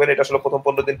যেটা খাওয়াবেন, এটা আসলে প্রথম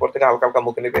 15 দিন পর থেকে হালকা হালকা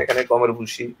মুখে নেবে। এখানে গমের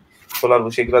ভুসি, ছোলার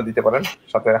ভুসি এগুলো দিতে পারেন,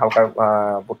 সাথে হালকা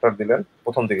ভুট্টার দিলেন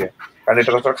প্রথম দিকে, কারণ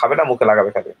এটা তো খাবে না, মুখে লাগাবে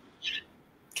খাবে।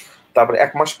 তারপরে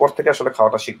 1 মাস পর থেকে আসলে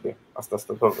খাওয়াটা শিখবে, আস্তে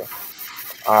আস্তে ধরবে।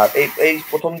 আর এই এই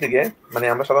প্রথম দিকে মানে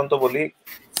আমরা সাধারণত বলি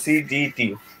সিডিটি,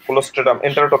 ক্লোস্ট্রিডিয়াম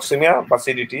এন্টারোটক্সিমিয়া বা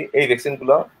সিডিটি, এই ভ্যাকসিন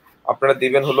গুলো আপনারা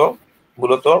দিবেন হলো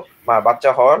মূলত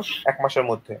বাচ্চা হওয়ার 1 মাসের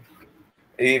মধ্যে।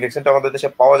 এই ভ্যাকসিনটা আমাদের দেশে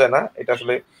পাওয়া যায় না, এটা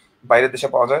আসলে বাইরের দেশে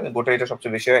পাওয়া যায়, গোটা এটা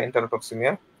সবচেয়ে বেশি হয়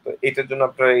এন্টারোটক্সিমিয়া। তো এইটার জন্য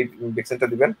আপনারা এই ভ্যাকসিনটা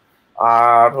দিবেন।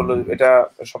 আর হলো এটা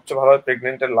সবচেয়ে ভালো হয়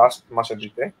প্রেগনেন্টের লাস্ট মাসে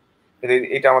দিতে।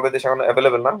 এটা আমাদের দেশে এখন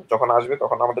অ্যাভেলেবেল না, যখন আসবে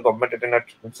তখন আমাদের গভর্নমেন্ট এটা নেওয়ার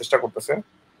চেষ্টা করতেছে,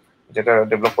 যেটা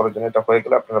ডেভেলপ করার জন্য। এটা হয়ে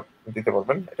গেলে আপনারা দিতে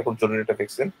পারবেন, এটা খুব জরুরি একটা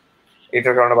ভ্যাকসিন।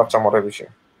 এটার কারণে বাচ্চা মরে বেশি,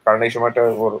 কারণ এই সময়টা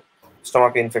ওর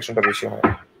স্টোমাকে ইনফেকশনটা বেশি হয়।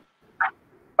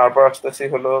 তারপর আসতেছি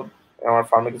হলো আমার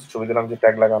ফার্মে কিছু ছবি দিলাম যে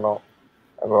ট্যাগ লাগানো,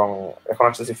 এবং এখন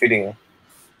আসতেছি ফিডিং এ।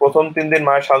 প্রথম 3 দিন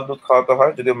মায়ের শাল দুধ খাওয়াতে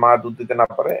হয়, যদি মা দুধ দিতে না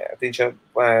পারে।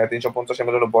 350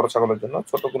 ml হলো বড় ছাগলের জন্য,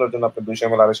 ছোটগুলোর জন্য আপনি 200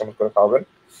 ml 250 ml করে খাওয়াবেন,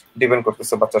 ডিপেন্ড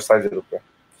করতেছে বাচ্চার সাইজের উপরে।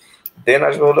 দেন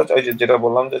আসবে হলো ওই যেটা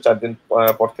বললাম যে 4 দিন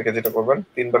পর থেকে যেটা করবেন,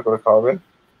 3 বার করে খাওয়াবেন।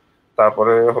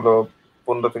 তারপরে হলো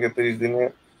 15 থেকে 30 দিনে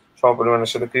সম পরিমাণের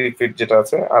সাথে ফিট যেটা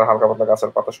আছে আর হালকা পাতলা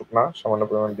গাছের পাতা শুকনা সামান্য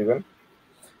পরিমাণ দিবেন।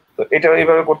 তো এটা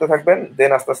এইভাবে করতে থাকবেন।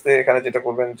 দেন আস্তে আস্তে এখানে যেটা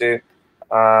করবেন যে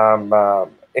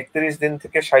 31 দিন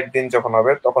থেকে 60 দিন যখন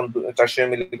হবে তখন 400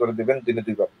 ml করে দিবেন দিনে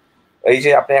 2 বার। এই যে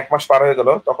আপনি 1 মাস পার হয়ে গেল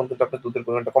তখন কিন্তু আপনি দুধের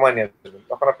পরিমাণটা কমায় নিয়ে আসবেন।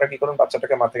 তখন আপনার কি করবেন,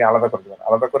 বাচ্চাটাকে মা থেকে আলাদা করে দেবেন,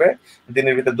 আলাদা করে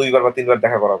দিনের ভিতরে 2 বার বা 3 বার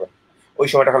দেখা করাবেন। ওই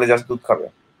সময়টা খালি জাস্ট দুধ খাবে।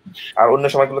 আর অন্য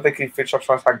সময়গুলোতে ক্রিফিট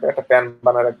সবসময় থাকবে, একটা প্যান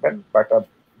বানায় রাখবেন বা একটা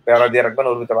পেয়ারা দিয়ে রাখবেন,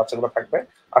 ওর ভিতরে বাচ্চাগুলো থাকবে।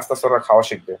 আস্তে আস্তে ওরা খাওয়া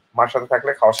শিখবে, মার সাথে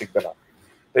থাকলে খাওয়া শিখবে না।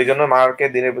 তো এই জন্য মাকে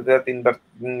দিনের ভিতরে 3 বার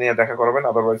নিয়ে দেখা করাবেন,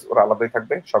 আদারওয়াইজ ওরা আলাদাই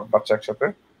থাকবে সব বাচ্চা একসাথে।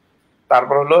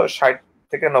 তারপর হলো 60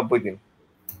 থেকে 90 দিন,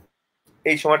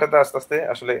 এই সময়টাতে আস্তে আস্তে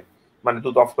আসলে মানে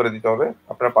দুধ অফ করে দিতে হবে।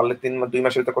 আপনারা পারলে 2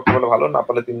 মাসের ভিতরে করতে পারলে ভালো, না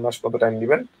পারলে 3 মাস মতো টাইম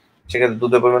দিবেন। সেক্ষেত্রে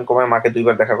দুধের পরিমাণ কমায় মাকে 2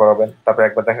 বার দেখা করাবেন, তারপর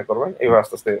 1 বার দেখা করবেন, এইভাবে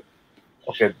আস্তে আস্তে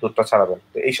ওকে দুধটা ছাড়াবেন।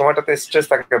 তো এই সময়টাতে স্ট্রেস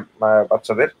থাকে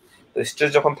বাচ্চাদের। তো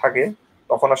স্ট্রেস যখন থাকে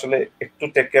তখন আসলে একটু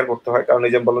টেক কেয়ার করতে হয়, কারণ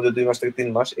এই যে বললাম যে 2 মাস থেকে 3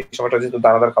 মাস এই সময়টা যেহেতু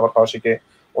দানাদার খাবার খাওয়া শিখে,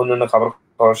 অন্যান্য খাবার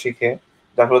খাওয়া শিখে,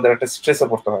 যার ফলে তাদের একটা স্ট্রেসে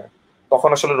পড়তে হয়, তখন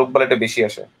আসলে রোগবালাইটা বেশি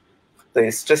আসে। তো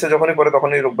স্ট্রেসে যখনই পড়ে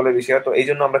তখনই রোগবালাই বেশি হয়। তো এই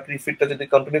জন্য আমরা ক্রিফিটটা যদি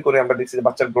কন্টিনিউ করি, আমরা দেখছি যে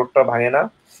বাচ্চার গ্রোথটা ভাঙে না,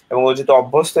 এবং ও যেহেতু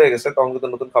অভ্যস্ত হয়ে গেছে তখন কিন্তু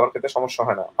নতুন খাবার খেতে সমস্যা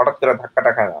হয় না, হঠাৎ করে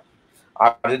ধাক্কাটা খায় না।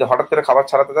 আর যদি হঠাৎ করে খাবার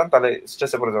ছাড়াতে যান তাহলে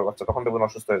স্ট্রেসে পড়ে যাবে বাচ্চা, তখন দেখবেন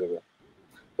অসুস্থ হয়ে যাবে।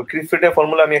 তো ক্রিফিটের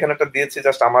ফর্মুলা আমি এখানে একটা দিয়েছি,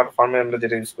 জাস্ট আমার ফার্মে আমরা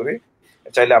যেটা ইউজ করি,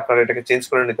 চাইলে আপনারা এটাকে চেঞ্জ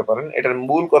করে নিতে পারেন। এটার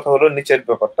মূল কথা হলো নিচের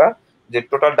ব্যাপারটা, যে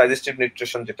টোটাল ডাইজেস্টিভ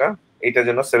নিউট্রিশন যেটা, এইটার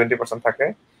জন্য 70% থাকে,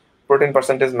 প্রোটিন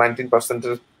পার্সেন্টেজ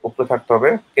 19%-এর উপরে থাকতে হবে,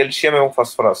 ক্যালসিয়াম এবং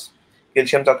ফসফরাস,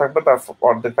 ক্যালসিয়াম যা থাকবে তার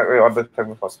অর্ধেক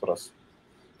থাকবে ফসফরাস।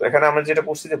 তো এখানে আমরা যেটা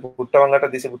করছি যে ভুট্টা ভাঙাটা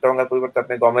দিয়েছি, ভুট্টা ভাঙার পরিবর্তে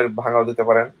আপনি গমের ভাঙাও দিতে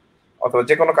পারেন, অথবা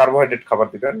যে কোনো কার্বোহাইড্রেট খাবার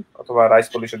দিবেন, অথবা রাইস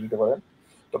পলিশও দিতে পারেন।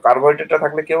 তো কার্বোহাইড্রেটটা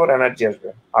থাকলে কি হবে, এনার্জি আসবে।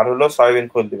 আর হলো সয়াবিন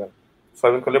খোল দিবেন,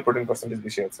 সয়াবিন খোলে প্রোটিন পার্সেন্টেজ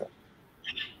বেশি আছে।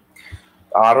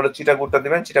 আর হলো চিটা গুড়টা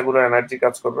দিবেন, চিটা গুড়ের এনার্জি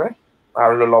কাজ করবে। আর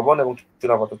হলো লবণ এবং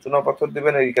চুনাপাথর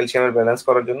দিবেন এই ক্যালসিয়ামের ব্যালেন্স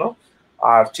করার জন্য।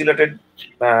 আর চিলেটেড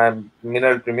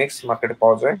মিনারেল প্রিমিক্স মার্কেটে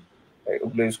পাওয়া যায়,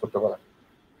 ওগুলো ইউজ করতে পারেন।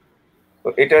 তো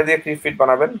এটা দিয়ে ক্রিফিট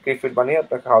বানাবেন, ক্রিফিট বানিয়ে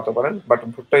আপনাকে খাওয়াতে পারেন। বাট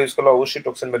ভুট্টা ইউজ করলে অবশ্যই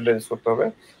টক্সিন ব্যান্ডেজ ইউজ করতে হবে।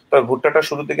 তবে ভুট্টাটা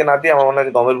শুরুর দিকে না দিয়ে আমার মনে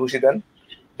হয় গমের ভুসি দেন,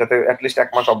 যাতে অ্যাটলিস্ট 1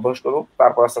 মাস অভ্যাস করুক,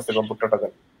 তারপর আস্তে আস্তে গম ভুট্টাটা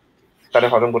দেন, তাহলে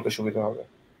হজম করতে সুবিধা হবে।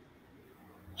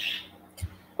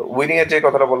 তো উইনিং এর যে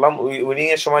কথাটা বললাম, উইনিং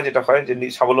এর সময় যেটা হয় যে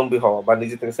স্বাবলম্বী হওয়া বা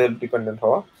নিজে থেকে সেলফ ডিপেন্ডেন্ট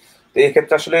হওয়া। তো এই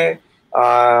ক্ষেত্রে আসলে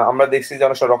আমরা দেখছি যে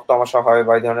অনেক সময় রক্ত আমাশা হয়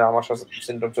বা এই ধরনের আমাশা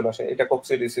সিনড্রোম চলে আসে, এটা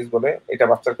কোক্সিডিসিস বলে, এটা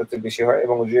বাচ্চার ক্ষেত্রে বেশি হয়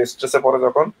এবং যে স্ট্রেসে পড়ে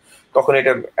তখন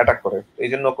এটা অ্যাটাক করে। এই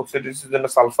জন্য কোক্সিডিসিসের জন্য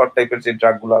সালফার টাইপের যে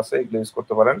ড্রাগ গুলো আছে এগুলো ইউজ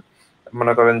করতে পারেন।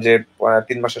 মনে করেন যে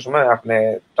 3 মাসের সময় আপনি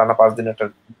টানা 5 দিন একটা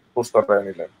কোর্স করে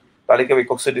নিলেন, তাহলে কি ওই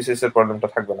কোক্সিডিসিসের প্রবলেমটা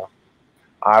থাকবে না।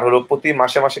 আর হলো প্রতি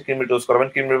মাসে মাসে কৃমি ডোজ করাবেন,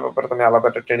 কৃমির ব্যাপারে আমি আলাদা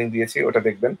একটা ট্রেনিং দিয়েছি, ওটা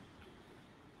দেখবেন।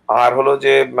 আর হলো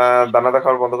যে দানাদার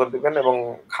খাবার বন্ধ করে দিবেন এবং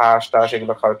ঘাস টাস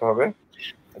এগুলো খাওয়াতে হবে,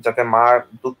 যাতে মার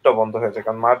দুধটা বন্ধ হয়ে যায়।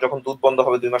 কারণ মার যখন দুধ বন্ধ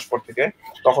হবে 2 মাস পর থেকে,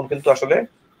 তখন কিন্তু আসলে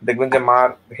দেখবেন যে মার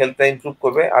হেলথটা ইমপ্রুভ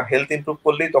করবে, আর হেলথ ইমপ্রুভ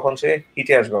করলেই তখন সে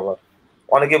হিটে আসবে আবার।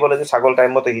 অনেকে বলে যে ছাগল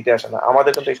টাইম মতো হিটে আসে না,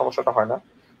 আমাদের কিন্তু এই সমস্যাটা হয় না।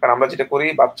 কারণ আমরা যেটা করি,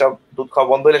 বাচ্চা দুধ খাওয়া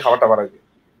বন্ধ হলে খাবারটা বাড়াই দিই,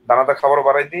 দানাদার খাবারও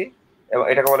বাড়াই দিই, এবং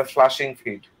এটাকে বলে ফ্লাশিং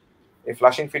ফিড। এই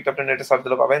ফ্লাশিং ফিড আপনি নেটে সার্চ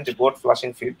দিলে পাবেন যে গোট ফ্লাশিং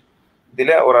ফিড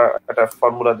দিলে ওরা একটা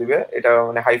ফর্মুলা দিবে, এটা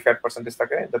মানে হাই ফ্যাট পার্সেন্টেজ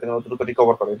থাকে, যাতে দ্রুত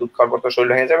রিকভার করে। দুধ খাওয়ার পর তো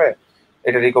শরীর ভেঙে যাবে,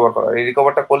 এটা রিকভার করা, এই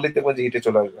রিকভারটা করলেই দেখবেন যে হিটে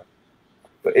চলে আসবে।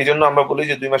 তো এই জন্য আমরা বলি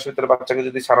যে 2 মাসের ভিতরে বাচ্চাকে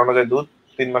যদি ছাড়ানো যায় দুধ,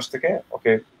 3 মাস থেকে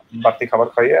ওকে বাড়তি খাবার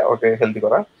খাইয়ে ওকে হেলদি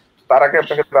করা। তার আগে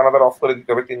আপনাকে দানাদার অফ করে দিতে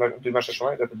হবে 2 মাসের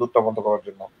সময়, যাতে দুধটা বন্ধ করার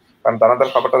জন্য। কারণ দানাদার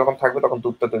খাবারটা যখন থাকবে তখন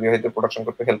দুধটা তৈরি হইতে প্রোডাকশন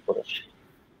করতে হেল্প করে।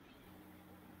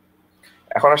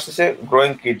 এখন আসতেছে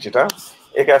গ্রোয়িং কিট, যেটা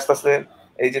একে আস্তে আস্তে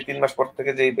এই যে 3 মাস পর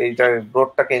থেকে যে এইটা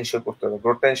গ্রোথটাকে এনশিওর করতে হবে।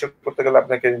 গ্রোথটা এনশিওর করতে গেলে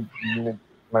আপনাকে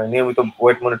মানে নিয়মিত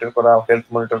ওয়েট মনিটর করা, হেলথ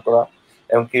মনিটর করা,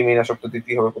 এবং কৃমিনাশক তো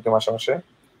দিতেই হবে প্রতি মাসে মাসে।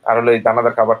 আর হলো এই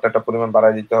দানাদার খাবারটা একটা পরিমাণ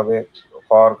বাড়ায় দিতে হবে,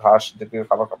 খড় ঘাস জাতীয়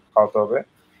খাবার খাওয়াতে হবে।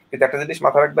 কিন্তু একটা জিনিস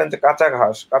মাথায় রাখবেন যে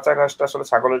কাঁচা ঘাসটা আসলে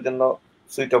ছাগলের জন্য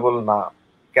সুইটেবল না।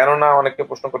 কেননা অনেকে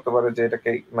প্রশ্ন করতে পারে যে এটাকে,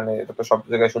 মানে এটা তো সব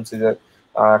জায়গায় শুনছি যে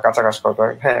কাঁচা ঘাস খাওয়াতে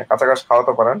হয়। হ্যাঁ, কাঁচা ঘাস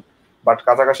খাওয়াতে পারেন, বাট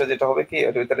কাঁচা ঘাসে যেটা হবে কি,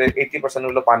 এর ভিতরে 80%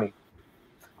 হলো পানি,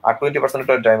 আর 20%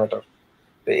 হলো ড্রাই ম্যাটার।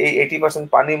 তো এই 80%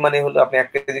 পানি মানে হলো আপনি 1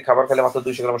 কেজি খাবার খেলে মাত্র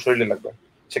 200 গ্রাম শরীরে লাগবে।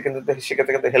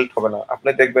 সেক্ষেত্রে কিন্তু হেল্প হবে না। আপনি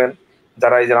দেখবেন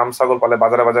যারা এই যে রাম ছাগল পালে,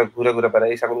 বাজারে বাজারে ঘুরে ঘুরে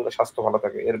বেড়ায়, এই ছাগলগুলোর স্বাস্থ্য ভালো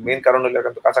থাকে। এর মেইন কারণ হলো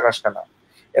কিন্তু কাঁচা ঘাস খানা।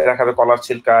 এরা খাবে কলার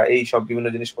ছিলকা, এই সব বিভিন্ন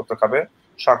জিনিসপত্র খাবে,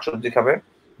 শাকসবজি খাবে,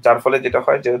 যার ফলে যেটা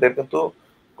হয় যে ওদের কিন্তু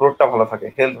গ্রোথটা ভালো থাকে,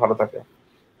 হেলথ ভালো থাকে।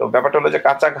 তো ব্যাপারটা হলো যে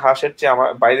কাঁচা ঘাসের চেয়ে আমার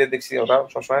বাইরে দেখছি ওরা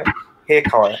সবসময় হে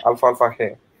খাওয়ায়, আলফা আলফা হে।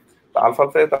 তো আলফা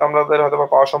আলফা তো আমাদের হয়তো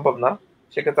পাওয়া সম্ভব না।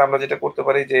 সেক্ষেত্রে আমরা যেটা করতে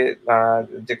পারি যে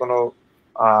যে কোনো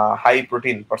হাই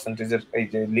প্রোটিন পার্সেন্টেজের এই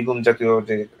যে লিগুম জাতীয়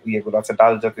যে ইয়েগুলো আছে,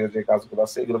 ডাল জাতীয় যে গাছগুলো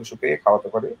আছে, এগুলোকে শুকিয়ে খাওয়াতে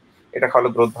পারি। এটা খাওয়ালে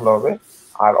গ্রোথ ভালো হবে।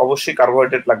 আর অবশ্যই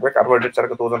কার্বোহাইড্রেট লাগবে, কার্বোহাইড্রেট ছাড়া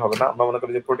কিন্তু ওজন হবে না। আমরা মনে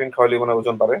করি যে প্রোটিন খাওয়ালে মানে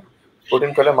ওজন বাড়ে,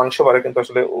 প্রোটিন খেলে মাংস বাড়ে, কিন্তু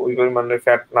আসলে ওই পরিমাণে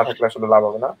ফ্যাট না থাকলে আসলে লাভ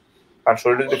হবে না। আর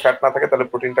শরীরে যদি ফ্যাট না থাকে তাহলে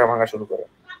প্রোটিনটা ভাঙা শুরু করে।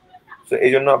 তো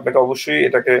এই জন্য আপনাকে অবশ্যই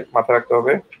এটাকে মাথায় রাখতে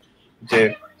হবে যে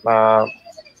আহ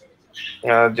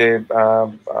যে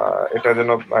এটা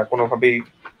যেন কোনোভাবেই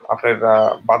আপনার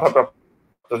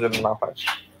বাধাপ্রাপ্ত যেন না হয়।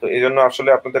 তো এই জন্য আসলে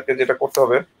আপনাদেরকে যেটা করতে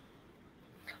হবে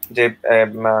যে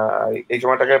এই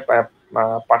সময়টাকে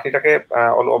পাখিটাকে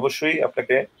অবশ্যই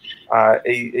আপনাকে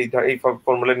এই এই এই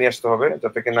ফর্মুলা নিয়ে আসতে হবে,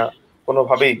 যাতে কিনা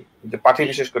কোনোভাবেই, যে পাখি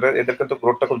বিশেষ করে এদের কিন্তু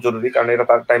গ্রোথটা খুব জরুরি, কারণ এরা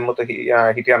তার টাইম মতো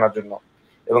হিটে আনার জন্য,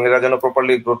 এবং এরা যেন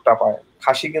প্রপারলি গ্রোথটা পায়।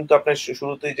 খাসি কিন্তু আপনার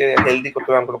শুরুতেই যে হেলদি করতে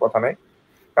হবে এমন কোনো কথা নাই।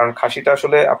 কারণ খাসিটা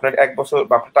আসলে আপনার 1 বছর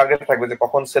বা আপনার টার্গেট থাকবে যে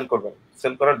কখন সেল করবেন,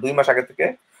 সেল করার 2 মাস আগে থেকে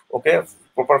ওকে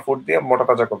প্রপার ফুড দিয়ে মোটা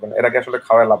তাজা করবেন, এর আগে আসলে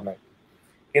খাওয়ায় লাভ নাই।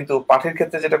 কিন্তু পাঠির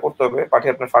ক্ষেত্রে যেটা করতে হবে, পাঠি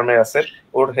আপনার ফার্মে আছে,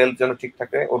 ওর হেলথ যেন ঠিক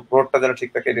থাকে, ওর গ্রোথটা যেন ঠিক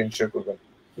থাকে, এটা ইনশিওর করবেন।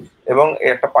 এবং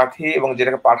একটা পাঠি এবং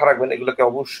যেটাকে পাঠা রাখবেন, এগুলোকে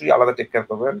অবশ্যই আলাদা টেক কেয়ার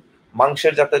করবেন।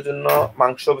 মাংসের জাতের জন্য,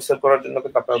 মাংস সেল করার জন্য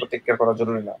কিন্তু আপনার টেক কেয়ার করা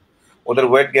জরুরি না, ওদের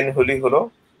ওয়েট গেইন হলেই হলো।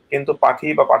 কিন্তু পাঠি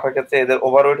বা পাঠার ক্ষেত্রে এদের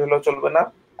ওভারওয়েট হলেও চলবে না,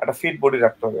 একটা ফিট বডি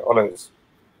রাখতে হবে অলওয়েজ।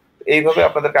 এইভাবে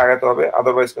আপনাদেরকে আগাতে হবে,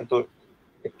 আদারওয়াইজ কিন্তু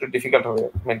একটু ডিফিকাল্ট হবে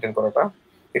মেনটেন করাটা।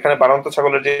 এখানে বাড়ন্ত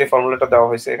ছাগলের যে ফর্মুলাটা দেওয়া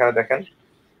হয়েছে এখানে দেখেন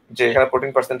যে এখানে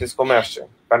প্রোটিন পার্সেন্টেজ কমে আসছে,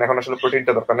 কারণ এখন আসলে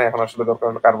প্রোটিনটা দরকার নেই, এখন আসলে দরকার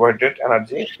কার্বোহাইড্রেট,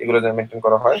 এনার্জি, এগুলো যেন মেনটেন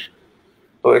করা হয়।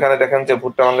 তো এখানে দেখেন যে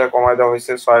ভুট্টা ভাঙ্গা কমায় দেওয়া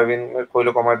হয়েছে, সয়াবিনের খৈল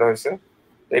কমায় দেওয়া হয়েছে।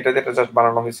 এটা যেটা জাস্ট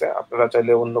বানানো হয়েছে, আপনারা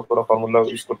চাইলে অন্য কোনো ফর্মুলা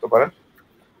ইউজ করতে পারেন।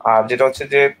 আর যেটা হচ্ছে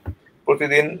যে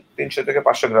প্রতিদিন 300 থেকে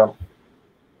 500 গ্রাম,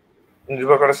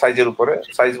 নির্ভর করে সাইজের উপরে।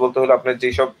 সাইজ বলতে হলে আপনার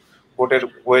যেসব গোটের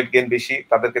ওয়েট গেইন বেশি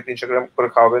তাদেরকে 300 গ্রাম করে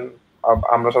খাওয়াবেন,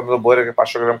 আমরা সাধারণত বইয়ের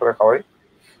 500 গ্রাম করে খাওয়াই।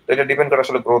 তো এটা ডিপেন্ড করে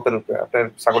আসলে গ্রোথের উপরে, আপনার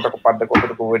ছাগলটা পার ডে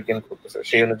কতটুকু ওয়েট গেইন করতেছে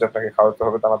সেই অনুযায়ী আপনাকে খাওয়াতে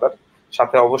হবে দানাদার।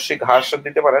 সাথে অবশ্যই ঘাস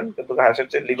দিতে পারেন, কিন্তু ঘাসের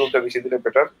চেয়ে লিগুমটা বেশি দিলে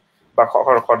বেটার, বা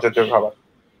খড় জাতীয় খাবার।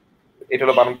 এটা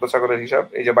হলো বাণিজ্য ছাগলের হিসাব।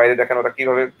 এই যে বাইরে দেখেন ওরা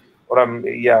কিভাবে ওরা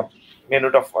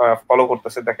মেনুটা ফলো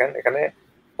করতেছে, দেখেন এখানে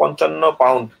 55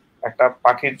 পাউন্ড একটা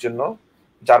পাখির জন্য,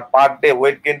 যার পার ডে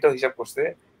ওয়েট গেইনটা হিসাব করছে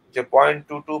যে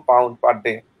 0.22 পাউন্ড পার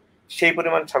ডে। সেই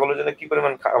পরিমাণ ছাগলের জন্য কি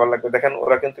পরিমাণ খাবার লাগবে দেখেন।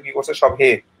 ওরা কিন্তু কি করছে, সব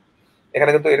হে।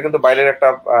 এখানে কিন্তু এটা কিন্তু বাইরের একটা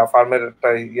ফার্মের একটা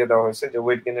দেওয়া হয়েছে যে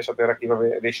ওয়েট গেইনের সাথে এরা কিভাবে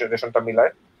রেশনটা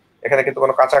মিলায়। এখানে কিন্তু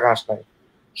কোনো কাঁচা ঘাস নাই,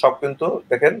 সব কিন্তু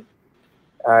দেখেন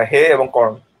হে এবং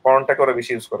কর্নটাকে ওরা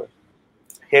বেশি ইউজ করে।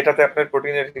 হেটাতে আপনার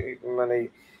প্রোটিনের মানে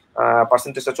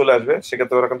পার্সেন্টেজটা চলে আসবে,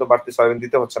 সেক্ষেত্রে ওরা কিন্তু বাড়তি সয়াবিন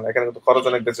দিতে হচ্ছে না, এখানে কিন্তু খরচ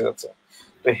অনেক বেঁচে যাচ্ছে।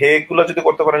 তো হে গুলো যদি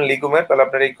করতে পারেন লিগুমের, তাহলে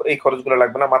আপনার এই খরচগুলো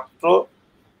লাগবে না। মাত্র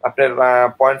আপনার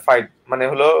 0.5 মানে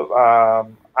হলো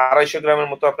 250 গ্রামের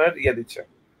মতো আপনার দিচ্ছে,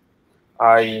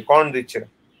 কর্ন দিচ্ছে,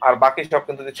 আর বাকি সব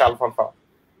কিন্তু দিচ্ছে আলফালফা।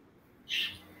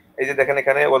 এই যে দেখেন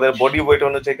এখানে ওদের বডি ওয়েট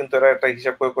অনুযায়ী কিন্তু এরা একটা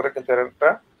হিসাব করে কিন্তু এরা একটা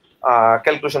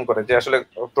ক্যালকুলেশন করে যে আসলে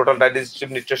টোটাল ডাইজেস্টিভ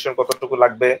নিউট্রিশন কতটুকু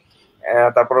লাগবে,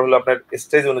 তারপরে হলো আপনার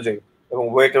স্টেজ অনুযায়ী এবং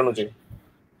ওয়েট অনুযায়ী।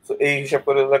 তো এই হিসাব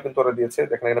করে কিন্তু ওরা দিয়েছে।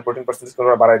 দেখেন এখানে প্রোটিন পার্সেন্টেজ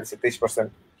ওরা বাড়াই দিচ্ছে 23%।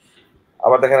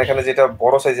 আবার দেখেন এখানে যেটা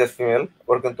বড় সাইজের ফিমেল,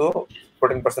 ওর কিন্তু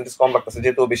প্রোটিন পার্সেন্টেজ কম লাগতেছে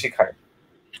যেহেতু ও বেশি খায়।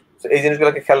 তো এই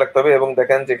জিনিসগুলোকে খেয়াল রাখতে হবে। এবং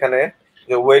দেখেন যেখানে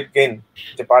যে ওয়েট গেইন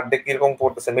যে পার ডে কিরকম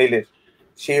পড়তেছে মেইলের,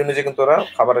 সেই অনুযায়ী কিন্তু ওরা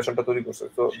খাবার রেশনটা তৈরি করছে।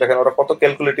 তো দেখেন ওরা কত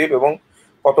ক্যালকুলেটিভ এবং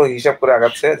কত হিসাব করে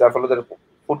আগাচ্ছে, যার ফলে ওদের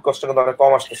ফুড কস্ট কিন্তু অনেক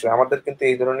কম আসতেছে। আমাদের কিন্তু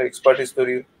এই ধরনের এক্সপার্টিস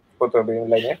তৈরি করতে হবে এই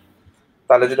লাইনে,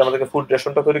 তাহলে যদি আমাদেরকে ফুড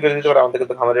রেশনটা তৈরি করে দিতে পারে, আমাদের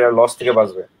কিন্তু খামারের লস থেকে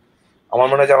বাঁচবে। আমার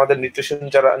মনে হয় যে আমাদের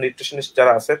নিউট্রিশনিস্ট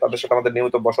যারা আছে তাদের সাথে আমাদের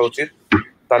নিয়মিত বসা উচিত,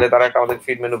 তাহলে তারা একটা আমাদের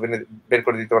ফিড মেনু বের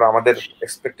করে দিতে পারে আমাদের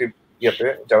এক্সপেক্টিভ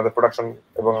যে আমাদের প্রোডাকশন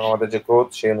এবং আমাদের যে গ্রোথ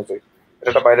সেই অনুযায়ী।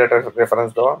 এটা বাইরে একটা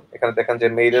রেফারেন্স দেওয়া। এখানে দেখেন যে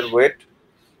মেইলের ওয়েট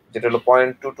যেটা হলো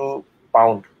 0.22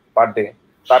 পাউন্ড পার ডে,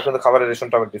 তার কিন্তু খাবারের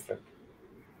রেশনটা আবার ডিফারেন্ট।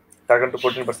 তার কিন্তু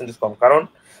প্রোটিন পার্সেন্টেজ কম, কারণ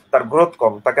তার গ্রোথ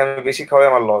কম। তাকে আমি বেশি খাওয়াই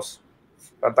আমার লস,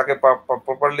 তাকে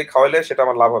প্রপারলি খাওয়াইলে সেটা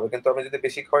আমার লাভ হবে, কিন্তু আমি যদি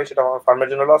বেশি খাওয়াই সেটা আমার ফার্মের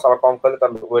জন্য লস, আবার কম খাওয়ালে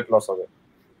তার ওয়েট লস হবে।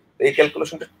 এই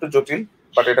ক্যালকুলেশনটা একটু জটিল,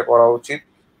 বাট এটা করা উচিত।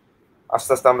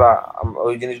 আস্তে আস্তে আমরা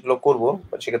ওই জিনিসগুলো করবো,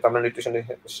 সেক্ষেত্রে আমরা নিউট্রিশন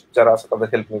যারা আছে তাদের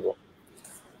হেল্প নিব।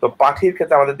 তো পাঠির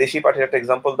ক্ষেত্রে আমাদের দেশি পাঠির একটা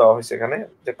এক্সাম্পল দেওয়া হয়েছে এখানে,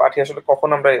 যে পাঠি আসলে কখন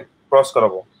আমরা ক্রস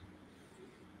করাবো।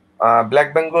 ব্ল্যাক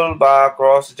বেঙ্গল বা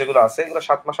ক্রস যেগুলো আছে এগুলো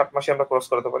 7 মাসে আমরা ক্রস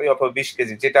করাতে পারি, অথবা 20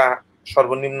 কেজি যেটা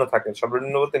সর্বনিম্ন থাকে।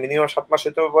 সর্বনিম্ন বলতে মিনিমাম 7 মাস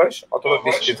হতে হবে বয়স, অথবা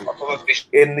 20 কেজি।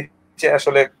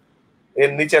 এর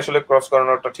নিচে আসলে ক্রস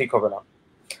করানোটা ঠিক হবে না।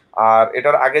 আর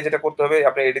এটার আগে যেটা করতে হবে,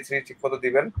 আপনি 83 ঠিক মতো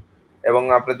দিবেন, এবং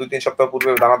আপনি 2-3 সপ্তাহ পূর্বে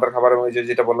দানাদার খাবার এবং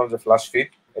যেটা বললাম যে ফ্লাশ ফিড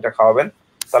এটা খাওয়াবেন,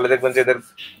 তাহলে দেখবেন যে এদের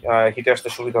হিটে আসতে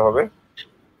সুবিধা হবে।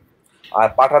 আর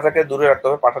পাঠাটাকে দূরে রাখতে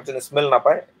হবে, পাঠার জন্য স্মেল না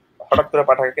পায়। হঠাৎ করে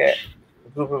পাঠাকে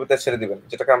গ্রুপের ভিতরে ছেড়ে দিবেন,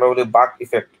 যেটাকে আমরা বলি বাক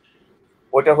ইফেক্ট।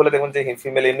 ওইটা হলে দেখবেন যে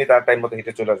ফিমেল এমনি তার টাইম মতো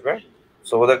হিটে চলে আসবে।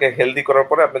 সো ওদেরকে হেলদি করার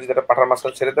পরে আপনি যদি এটা পাঠার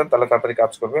মাঝখানে ছেড়ে দেন, তাহলে তাড়াতাড়ি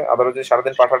কাজ করবে। আদারওয়াইজ যদি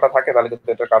সারাদিন পাঠাটা থাকে তাহলে কিন্তু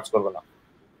এটা কাজ করবে না।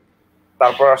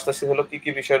 তারপর আস্তে আস্তে হলো কি কি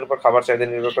বিষয়ের উপর খাবার চাহিদা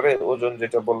নির্ভর করে, ওজন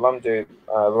যেটা বললাম যে,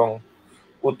 এবং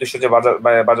উদ্দেশ্য যে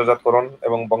বাজারজাতকরণ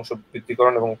এবং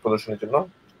বংশবৃদ্ধিকরণ এবং প্রদর্শনের জন্য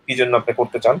কি জন্য আপনি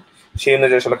করতে চান, সেই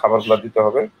অনুযায়ী আসলে খাবারগুলো দিতে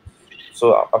হবে। সো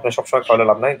আপনি সবসময় খাওয়ালে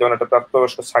লাভ নাই। যেমন একটা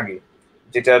প্রাপ্তবয়স্ক ছাগি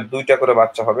যেটা 2টা করে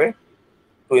বাচ্চা হবে,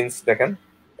 টুইন্স, দেখেন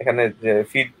এখানে যে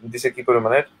ফিড দিছে কি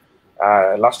পরিমাণের,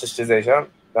 লাস্ট স্টেজে এসে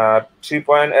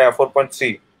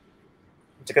 4.3,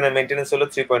 যেখানে মেনটেনেন্স হলো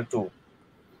 3.2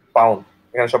 পাউন্ড,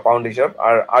 এখানে সব পাউন্ড হিসাব।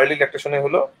 আর আর্লি ল্যাকটেশনে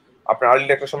হলো আপনার আর্লি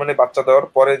ল্যাকটেশন মানে বাচ্চা দেওয়ার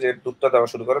পরে যে দুধটা দেওয়া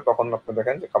শুরু করে, তখন আপনি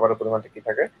দেখেন যে খাবারের পরিমাণটা কি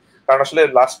থাকে। কারণ আসলে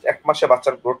লাস্ট 1 মাসে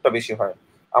বাচ্চার গ্রোথটা বেশি হয়।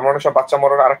 আমরা অনেক সব বাচ্চা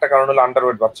মরার আরেকটা কারণ হলো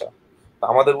আন্ডারওয়েট বাচ্চা।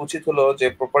 আমাদের উচিত হলো যে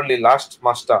প্রপারলি লাস্ট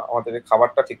মাসটা আমাদের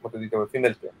খাবারটা ঠিক মতো দিতে হবে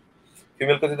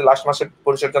ফিমেলকে যদি লাস্ট মাসে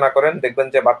পরিচর্যা না করেন, দেখবেন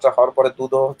যে বাচ্চা হওয়ার পরে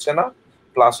দুধও হচ্ছে না,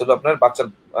 প্লাস হলো আপনার বাচ্চার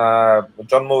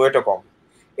জন্ম ওয়েটও কম।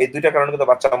 এই 2টা কারণে কিন্তু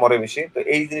বাচ্চা মরে বেশি। তো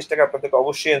এই জিনিসটাকে আপনাদেরকে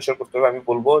অবশ্যই এনশিওর করতে হবে। আমি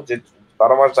বলবো যে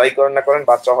 12 মাস যাই করেন না করেন,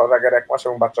 বাচ্চা হওয়ার আগের 1 মাস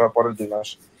এবং বাচ্চা হওয়ার পরের 2 মাস,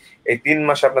 এই 3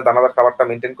 মাসে আপনার দানাদার খাবারটা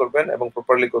মেনটেন করবেন এবং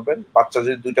প্রপারলি করবেন। বাচ্চা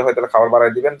যদি 2টা হয় তাহলে খাবার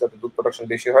বাড়ায় দিবেন যাতে দুধ প্রোডাকশন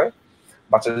বেশি হয়।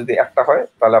 বাচ্চা যদি 1টা হয়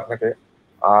তাহলে আপনাকে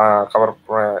খাবার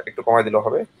একটু কমাই দিলেও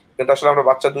হবে। কিন্তু আসলে আমরা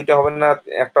বাচ্চা 2টা হবে না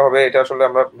 1টা হবে, এটা আসলে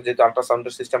আমরা যেহেতু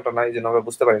আল্ট্রাসাউন্ডের সিস্টেমটা নাই, এই জন্য আমরা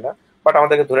বুঝতে পারি না। বাট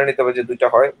আমাদেরকে ধরে নিতে হবে যে 2টা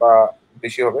হয় বা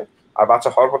বেশি হবে। আর বাচ্চা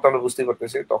হওয়ার পর তো আমরা বুঝতেই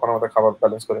পারতেছি, তখন আমাদের খাবার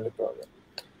ব্যালেন্স করে নিতে হবে।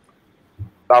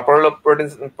 তারপর হলো প্রোটিন।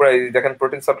 দেখেন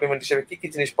প্রোটিন সাপ্লিমেন্ট হিসেবে কি কি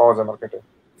জিনিস পাওয়া যায় মার্কেটে।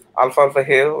 আলফা আলফা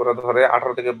হে ওরা ধরে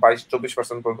 18 থেকে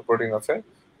 22-24% পর্যন্ত প্রোটিন আছে।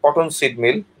 কটন সিড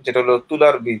মিল, যেটা হলো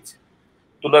তুলার বীজ,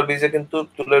 তুলার বীজে কিন্তু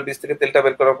তুলার বীজ থেকে তেলটা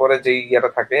বের করার পরে যেই ইয়াটা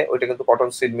থাকে ওইটা কিন্তু কটন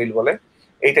সিড মিল বলে।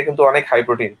 এইটা কিন্তু অনেক হাই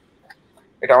প্রোটিন,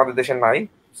 এটা আমাদের দেশে নাই।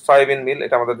 সয়াবিন মিল,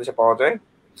 এটা আমাদের দেশে পাওয়া যায়।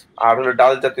 আর হলো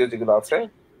ডাল জাতীয় যেগুলো আছে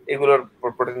এগুলোর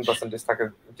প্রোটিন পার্সেন্টেজ থাকে,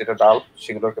 যেটা ডাল,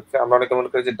 সেগুলোর ক্ষেত্রে আমরা অনেকে মনে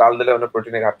করি যে ডাল দিলে অনেক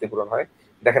প্রোটিনের ঘাটতি পূরণ হয়।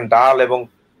 দেখেন ডাল এবং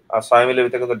সয়াবিনের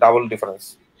ভিতরে কিন্তু ডাবল ডিফারেন্স,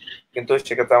 কিন্তু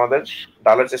সেক্ষেত্রে আমাদের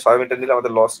ডালের যে সয়াবিনটা দিলে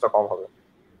আমাদের লসটা কম হবে।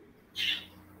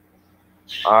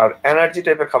 আর এনার্জি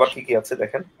টাইপের খাবার কি কি আছে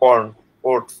দেখেন, কর্ন,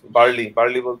 ওটস, বার্লি।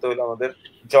 বার্লি বলতে হলো আমাদের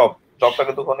জব। জবটা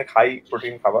কিন্তু অনেক হাই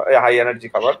প্রোটিন খাবার, হাই এনার্জি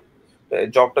খাবার।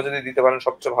 জবটা যদি দিতে পারেন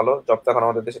সবচেয়ে ভালো। জবটা এখন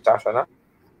আমাদের দেশে চাষ হয় না,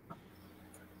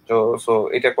 তো সো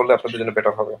এটা করলে আপনাদের জন্য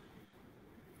বেটার হবে।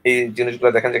 এই জিনিসগুলো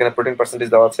দেখেন যেখানে প্রোটিন পার্সেন্টেজ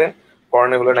দেওয়া আছে,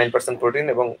 কর্নে হলো 9% প্রোটিন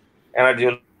এবং এনার্জি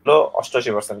হলো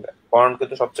 88%। কর্ন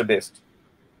কিন্তু সবচেয়ে বেস্ট,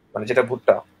 মানে যেটা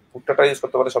ভুট্টা, ভুট্টাটা ইউজ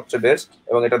করতে পারে সবচেয়ে বেস্ট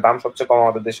এবং এটার দাম সবচেয়ে কম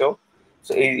আমাদের দেশেও।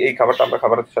 তো এই এই খাবারটা আমরা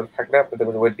খাবারের সাথে থাকলে আপনাদের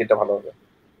ওয়েট গেইনটা ভালো হবে।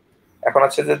 এখন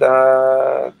আছে যে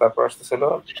তারপর আসতেছিল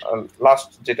লাস্ট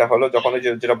যেটা হলো, যখন ওই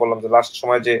যেটা বললাম যে লাস্ট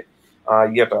সময় যে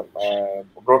ইয়েটা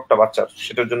গ্রোথটা বাচ্চার,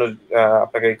 সেটার জন্য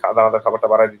আপনাকে দানাদার খাবারটা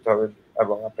বাড়াই দিতে হবে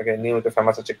এবং আপনাকে নিয়মিত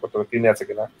ফ্যামাসে চেক করতে হবে কৃমি আছে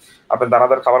কিনা। আপনি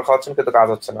দানাদার খাবার খাওয়াচ্ছেন কিন্তু কাজ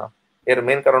হচ্ছে না, এর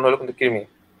মেন কারণ হলো কিন্তু কৃমি।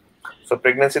 সো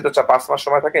প্রেগনেন্সি তো 5 মাস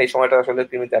সময় থাকে, এই সময়টা আসলে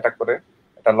কৃমিতে অ্যাটাক করে,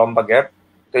 একটা লম্বা গ্যাপ।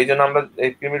 তো এই জন্য আমরা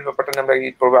এই কৃমির ব্যাপারটা নিয়ে আমরা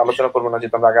এই পর্বে আলোচনা করবো না,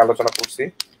 যেটা আমরা আগে আলোচনা করছি।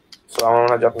 সো আমার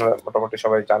মনে হয় যে আপনারা মোটামুটি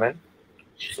সবাই জানেন।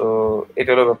 তো এটা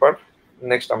হলো ব্যাপার।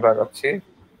 নেক্সট আমরা যাচ্ছি,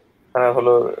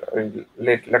 হলো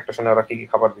লেট ল্যাকটেশনে ওরা কি কি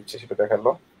খাবার দিচ্ছে সেটা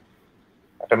দেখালো।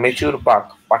 একটা মেচিউর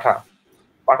পাঠা,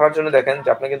 পাঠার জন্য দেখেন যে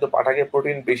আপনি কিন্তু পাঠাকে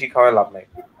প্রোটিন বেশি খাওয়ায় লাভ নাই।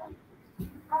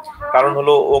 কারণ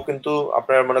হলো ও কিন্তু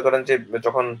আপনার মনে করেন যে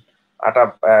যখন একটা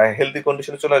হেলদি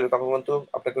কন্ডিশনে চলে আসবে তখন কিন্তু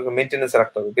আপনাকে মেনটেনেন্সে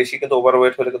রাখতে হবে। বেশি কিন্তু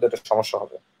ওভারওয়েট হলে কিন্তু একটা সমস্যা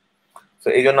হবে। তো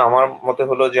এই জন্য আমার মতে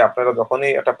হলো যে আপনারা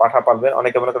যখনই একটা পাঠা পালবেন,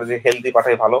 অনেকে মনে করে যে হেলদি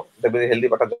পাঠাই ভালো, দেখবেন যে হেলদি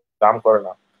পাঠা দাম করে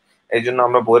না। এই জন্য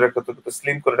আমরা বইয়ের ক্ষেত্রে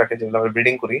স্লিম করে রাখি, যেগুলো আমরা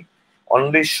ব্রিডিং করি।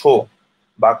 অনলি শো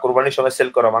বা কোরবানির সময় সেল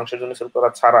করা, মাংসের জন্য সেল করা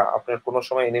ছাড়া আপনার কোনো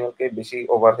সময় এনিমেলকে বেশি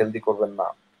ওভার হেলদি করবেন না,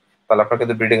 তাহলে আপনার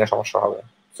কিন্তু ব্রিডিং এর সমস্যা হবে।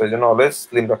 তো এই জন্য অলওয়েজ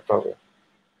স্লিম রাখতে হবে।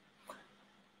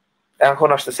 এখন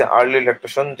আসতেছে আর্লি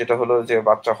ল্যাকটেশন, যেটা হলো যে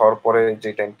বাচ্চা হওয়ার পরে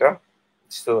যে টাইমটা।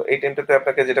 তো এই টাইমটাতে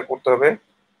আপনাকে যেটা করতে হবে,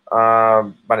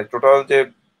 মানে টোটাল যে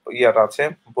ইয়াটা আছে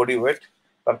বডি ওয়েট,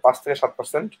 তার 5 থেকে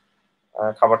 7%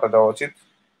 খাবারটা দেওয়া উচিত।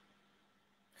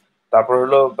 তারপর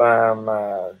হলো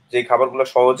যে খাবারগুলো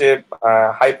সহজে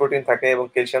হাই প্রোটিন থাকে এবং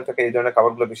ক্যালসিয়াম থাকে, এই ধরনের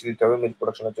খাবারগুলো বেশি দিতে হবে মিল্ক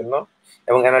প্রোডাকশনের জন্য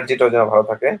এবং এনার্জিটাও যেন ভালো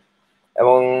থাকে।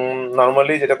 এবং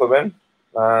নর্মালি যেটা করবেন,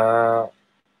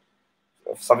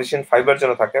 সাফিসিয়েন্ট ফাইবার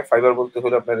যেন থাকে। ফাইবার বলতে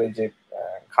হলো আপনার এই যে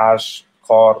ঘাস,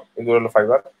 খড়, এগুলো হলো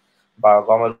ফাইবার, বা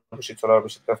গমের ভুসি, ছোলার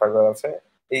ভুসিতে ফাইবার আছে।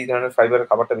 এই ধরনের ফাইবারের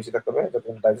খাবারটা বেশি থাকতে হবে যাতে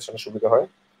ডাইজেশনের সুবিধা হয়।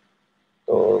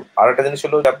 তো আর একটা জিনিস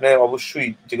হলো যে আপনি অবশ্যই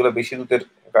যেগুলো বেশি দুধের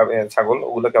ছাগল,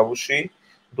 ওগুলোকে অবশ্যই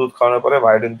দুধ খাওয়ানোর পরে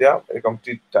বায়োডিন দেওয়া এরকম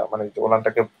ট্রিটটা, মানে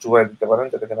ওলানটাকে চুবাই দিতে পারেন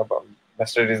যাতে কিনা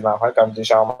ম্যাস্টাইটিস না হয়। কারণ যে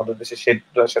আমাদের দেশে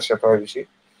স্যাঁতসেঁতে হয় বেশি,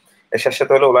 এই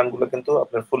স্যাঁতসেঁতে হলে ওলানগুলো কিন্তু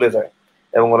আপনার ফুলে যায়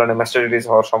এবং ওলানে ম্যাস্টাইটিস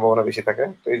হওয়ার সম্ভাবনা বেশি থাকে।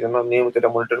 তো এই জন্য নিয়মিত এটা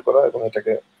মনিটর করা এবং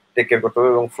এটাকে টেক কেয়ার করতে হবে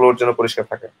এবং ফ্লোর যেন পরিষ্কার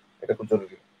থাকে, এটা খুব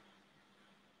জরুরি।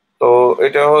 তো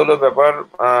এটা হলো ব্যাপার।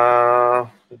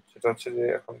 যেটা হচ্ছে যে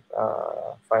এখন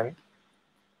ফাইন।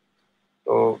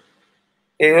 তো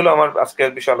এই হলো আমার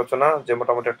আজকের বিষয় আলোচনা, যে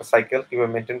মোটামুটি একটা সাইকেল কিভাবে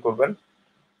মেনটেন করবেন।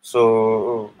 সো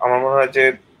আমার মনে হয় যে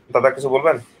দাদা কিছু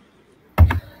বলবেন।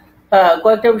 হ্যাঁ,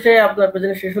 কয়েকটা বিষয়ে আপনার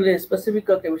প্রেজেন্টেশন শেষ হলে স্পেসিফিক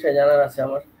কয়েকটা বিষয় জানার আছে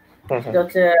আমার। হুম হুম সেটা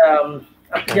হচ্ছে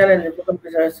আপনি জানেন যে প্রথম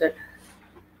বিষয় হচ্ছে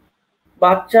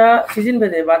বাচ্চা সিজন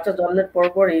ভেদে বাচ্চা জন্মের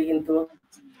পরপরই কিন্তু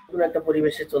নতুন একটা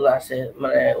পরিবেশে চলে আসে,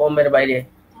 মানে ওমের বাইরে।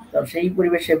 তো সেই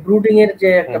পরিবেশে ব্রুডিং এর যে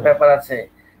একটা হুম ব্যাপার আছে,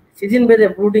 সিজন ভেদে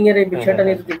ব্রুডিং এর এই হুম হুম বিষয়টা হুম।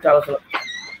 নিয়ে যদি একটু আলোচনা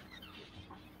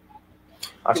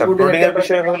আচ্ছা, ব্রুডিং এর ব্রুডিং এর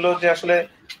বিষয় টেম্পারেচার হলো যে আসলে,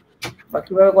 বা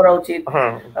কিভাবে করা উচিত।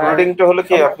 হ্যাঁ, আহ, ব্রুডিংটা হলো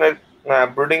কি আমরা আপনার,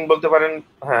 ব্রুডিং বলতে পারেন।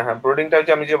 হ্যাঁ হ্যাঁ, ব্রুডিংটা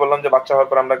হচ্ছে আমি যে বললাম যে বাচ্চা হওয়ার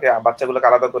পর আমরা বাচ্চাগুলোকে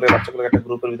আলাদা করে বাচ্চাগুলোকে একটা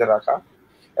গ্রুপের ভিতরে রাখা,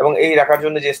 এবং এই রাখার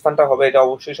জন্য যে স্থানটা হবে এটা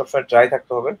অবশ্যই সবসময় ড্রাই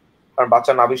থাকতে হবে, কারণ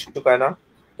বাচ্চা নাভি শুকায় না,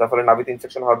 যার ফলে নাভিতে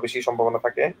ইনফেকশন হওয়ার বেশি সম্ভাবনা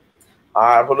থাকে।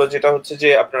 আর হলো যেটা হচ্ছে যে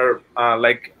আপনার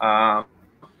লাইক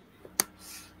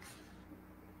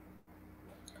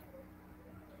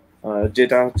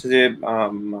যেটা হচ্ছে যে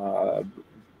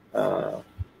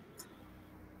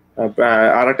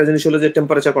আর একটা জিনিস হলো যে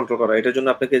টেম্পারেচার কন্ট্রোল করা। এটার জন্য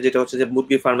আপনাকে যেটা হচ্ছে যে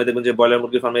মুরগি ফার্মে দেখবেন যে ব্রয়লার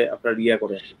মুরগি ফার্মে আপনার ইয়া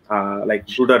করে লাইক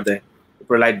ব্রুডার দেয়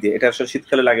উপরে লাইট দিয়ে। এটা আসলে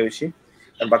শীতকালে লাগে বেশি,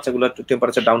 কারণ বাচ্চাগুলো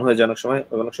টেম্পারেচার ডাউন হয়ে যায় অনেক সময়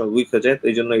উইক হয়ে যায়, তো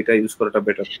এই জন্য এটা ইউজ করাটা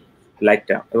বেটার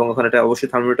লাইটটা। এবং ওখানে এটা অবশ্যই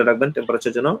থার্মোমিটার রাখবেন,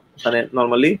 টেম্পারেচার যেন ওখানে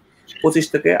নর্মালি 25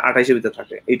 থেকে 28-এর ভিতরে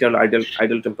থাকে। এইটা হলো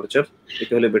আইডিয়াল টেম্পারেচার।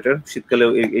 এটা হলে বেটার। শীতকালেও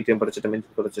এই টেম্পারেচারটা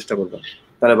মেনটেন করার চেষ্টা করবেন,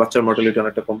 তাহলে বাচ্চার মর্টালিটি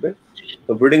অনেকটা কমবে।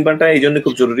 তো ব্রিডিং বানটা এই জন্য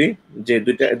খুব জরুরি যে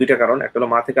দুইটা কারণ, একটা হলো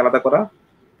মা থেকে আলাদা করা,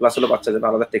 প্লাস হলো বাচ্চা যেন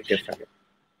আলাদা টেক কেয়ার থাকে।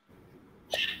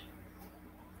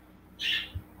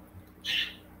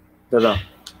 দাদা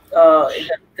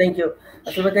থ্যাংক ইউ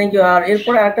আসলে, থ্যাংক ইউ। আর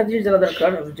এরপরে আরেকটা জিনিস জানা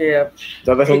দরকার যে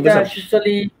দাদা শুনতেছেন?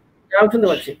 অ্যাকচুয়ালি আমি শুনতে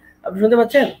পাচ্ছি, আপনি শুনতে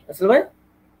পাচ্ছেন আসলে ভাই?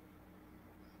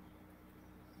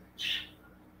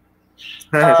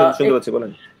 হ্যাঁ হ্যাঁ শুনতে পাচ্ছি,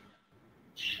 বলেন।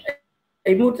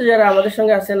 এই মুহূর্তে যারা আমাদের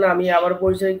সঙ্গে আছেন, আমি আবার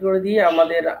পরিচয় করে দিই।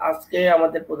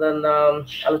 আমাদের প্রধান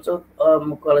আলোচক,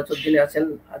 মুখ্য আলোচক যিনি আছেন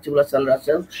আজিবুল হাসান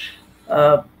রাসেল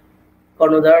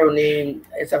কর্ণধার, উনি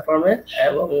এসআর ফার্মে,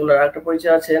 এবং ওনার একটা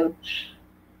পরিচয় আছেন,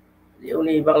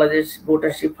 উনি Bangladesh goat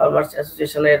and sheep farmers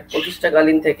অ্যাসোসিয়েশনের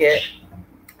প্রতিষ্ঠাকালীন থেকে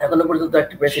এখনো পর্যন্ত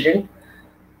একটা প্রেসিডেন্ট।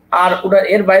 আর ওনার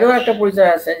এর বাইরেও একটা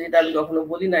পরিচয় আছে যেটা আমি কখনো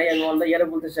বলি নাই, আমি অন দ্য ইয়ারে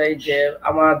বলতে চাই যে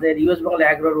আমাদের ইউএস বাংলা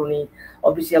অ্যাগ্রোর উনি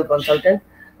অফিসিয়াল কনসালটেন্ট।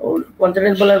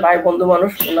 বলেন ভাই বন্ধু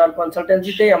মানুষ, ওনার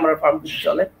কনসালটেন্সিতেই আমার ফার্ম কিছু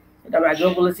চলে, এটা আমি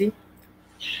আগেও বলেছি।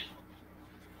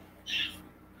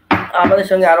 আমাদের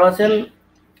সঙ্গে আরো আছেন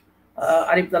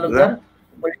আরিফ তালুকদার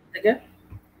থেকে।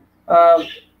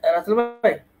 রাসেল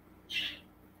ভাই,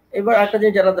 এবার একটা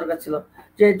জিনিস জানা দরকার ছিল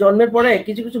যে জন্মের পরে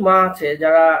কিছু কিছু মা আছে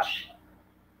যারা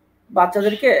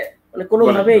বাচ্চাদেরকে মানে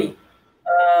কোনোভাবেই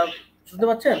শুনতে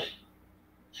পাচ্ছেন?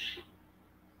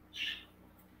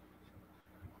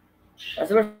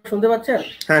 আসলে শুনতে পাচ্ছেন?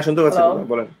 হ্যাঁ শুনতে পাচ্ছি,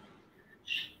 বলেন।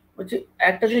 বলছি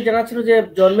একটা জিনিস জানা ছিল যে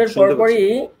জন্মের পরপরই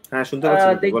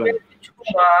দেখবেন কিছু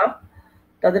মা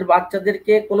তাদের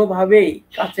বাচ্চাদেরকে কোনোভাবেই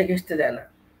কাছে ঘেঁষতে দেয় না।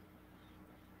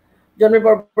 জন্মের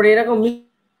পর এরকম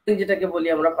যেটাকে বলি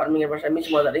আমরা ফার্মিং এর ভাষায় মিস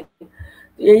মাদারিং।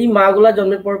 এই মাগুলা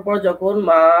জন্মের পর যখন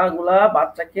মাগুলা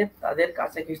বাচ্চাকে তাদের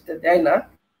কাছে ঘেঁষতে দেয় না,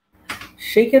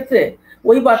 সেই ক্ষেত্রে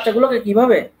ওই বাচ্চাগুলোকে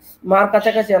কিভাবে মার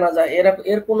কাছাকাছি আনা যায়,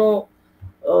 এর কোনো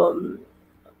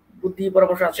বুদ্ধি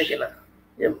পরামর্শ আছে কিনা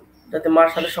যাতে মার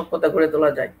সাথে সখ্যতা করে তোলা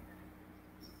যায়?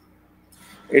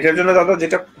 এটার জন্য দাদা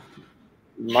যেটা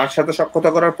মার সাথে সখ্যতা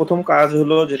করার প্রথম কাজ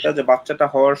হলো যেটা, যে বাচ্চাটা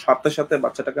হওয়ার সাথে সাথে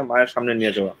বাচ্চাটাকে মায়ের সামনে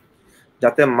নিয়ে যাওয়া,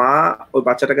 যাতে মা ওই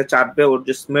বাচ্চাটাকে চাটবে, ওর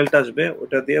যে স্মেলটা আসবে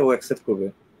ওটা দিয়ে ও অ্যাকসেপ্ট করবে।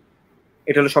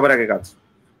 এটা হলো সবার আগে কাজ।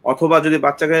 অথবা যদি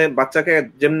বাচ্চাকে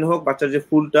যেমনি হোক বাচ্চার যে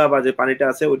ফুলটা বা যে পানিটা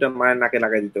আছে ওইটা মায়ের নাকে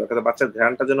লাগাই দিতে হবে, কারণ বাচ্চার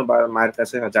ধ্যানটা যেন মায়ের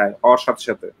কাছে যায় হওয়ার সাথে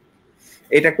সাথে।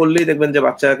 এটা করলেই দেখবেন যে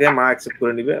বাচ্চাকে মা অ্যাকসেপ্ট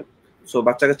করে নিবে। সো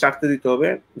বাচ্চাকে চাটতে দিতে হবে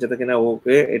যাতে কিনা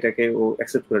এটাকে ও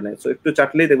অ্যাকসেপ্ট করে নেয়। সো একটু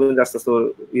চাটলেই দেখবেন যে আস্তে আস্তে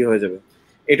ইয়ে হয়ে যাবে।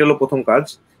 এটা হলো প্রথম কাজ।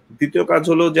 দ্বিতীয় কাজ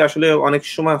হলো যে আসলে অনেক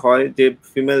সময় হয় যে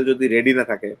ফিমেল যদি রেডি না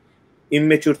থাকে,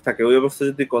 ইমমেচুর থাকে, ওই অবস্থায়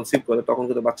যদি কনসিভ করে তখন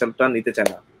কিন্তু বাচ্চাটা নিতে চায়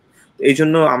না। এই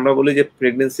জন্য আমরা বলি যে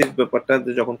প্রেগনেন্সির ব্যাপারটা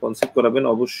যখন কনসিভ করাবেন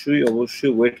অবশ্যই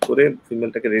ওয়েট করে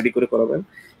ফিমেলটাকে রেডি করে করাবেন,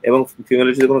 এবং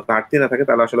ফিমেলের যদি কোনো ঘাটতি না থাকে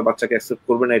তাহলে আসলে বাচ্চাকে অ্যাকসেপ্ট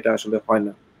করবে না, এটা আসলে হয়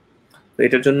না। তো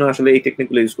এটার জন্য আসলে এই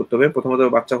টেকনিকগুলো ইউজ করতে হবে। প্রথমত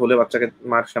বাচ্চা হলে বাচ্চাকে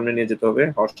মার সামনে নিয়ে যেতে হবে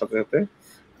হওয়ার সাথে সাথে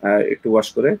একটু ওয়াশ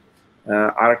করে।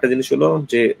 আর একটা জিনিস হলো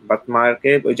যে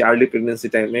মাকে ওই যে আর্লি প্রেগনেন্সি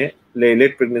টাইমে,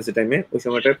 লেট প্রেগনেন্সি টাইমে ওই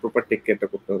সময়টা প্রপার টেক কেয়ারটা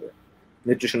করতে হবে,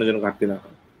 নিউট্রিশনের জন্য ঘাটতি না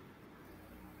হয়।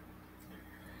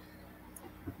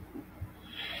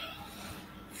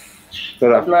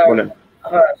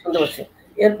 হ্যাঁ শুনতে পাচ্ছি।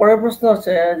 এর পরের প্রশ্ন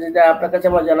হচ্ছে যেটা আপনার কাছে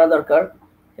আমার জানা দরকার,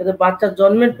 কিন্তু বাচ্চার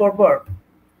জন্মের পরপর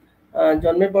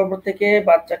থেকে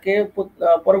বাচ্চাকে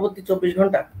পরবর্তী 24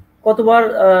 ঘন্টা কতবার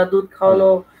দুধ খাওয়ানো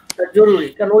জরুরি?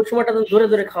 কারণ ওই সময়টা ধরে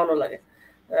ধরে খাওয়ানো লাগে।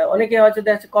 অনেকে হয়তো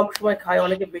দেখা কম সময় খায়,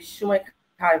 অনেকে বেশি সময়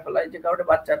খায় ফেলায়, যে কারণে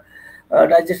বাচ্চার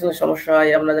ডাইজেশনের সমস্যা হয়।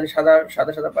 আমরা জানি সাদা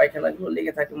সাদা পায়খানা গুলো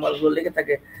লেগে থাকে, মালগুলো লেগে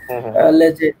থাকে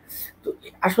লেজে। তো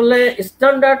আসলে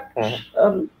স্ট্যান্ডার্ড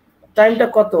টাইমটা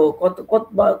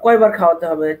কয়বার খাওয়াতে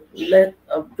হবে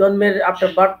জন্মের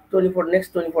আফটার বার্থ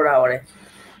 24 আওয়ারে?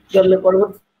 জন্মের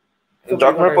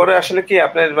পরে আসলে কি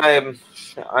আপনার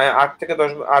 8 থেকে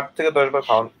 10 বার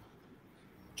খাওয়ান।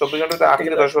 24 ঘন্টাতে 8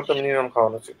 থেকে 10 বার তো মিনিমাম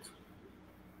খাওয়ানো উচিত।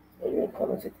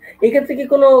 এই ক্ষেত্রে কি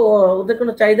কোনো ওদের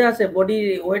কোনো চাহিদা আছে বডি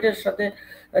ওয়েটের সাথে,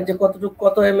 যে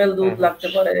কত ml দুধ লাগতে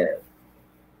পারে?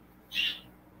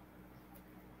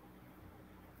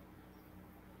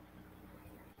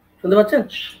 শুনতে পাচ্ছেন?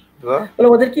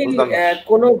 ওদের কি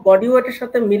কোনো বডি ওয়েটের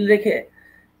সাথে মিল রেখে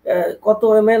কত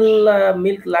ml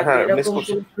মিল্ক লাগবে এরকম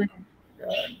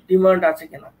ডিমান্ড আছে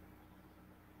কিনা?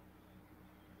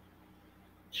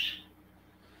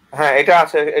 হ্যাঁ, এটা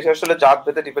আছে। এটা আসলে জাত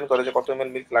ভেদে ডিপেন্ড করে যে কত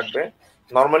মিল্ক লাগবে।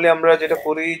 নরমালি আমরা যেটা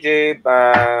করি যে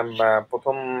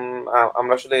প্রথম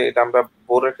আমরা আসলে এটা আমরা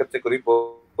বোরের ক্ষেত্রে করি।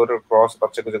 বোরের ক্রস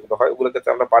বাচ্চা যেগুলো হয় ওগুলোর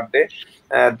ক্ষেত্রে আমরা পার ডে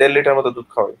 1.5 লিটার মতো দুধ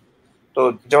খাওয়াই। তো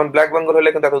যেমন ব্ল্যাক বেঙ্গল হলে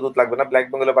কিন্তু এত দুধ লাগবে না। ব্ল্যাক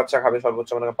বেঙ্গলের বাচ্চা খাবে সর্বোচ্চ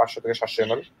মানে 500 থেকে 700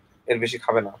 ml, এর বেশি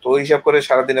খাবে না। তো ওই হিসাব করে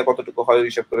সারাদিনে কতটুকু হয় ওই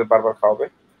হিসাব করে বারবার খাওয়াবে।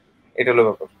 এটা হলো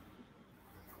ব্যাপার।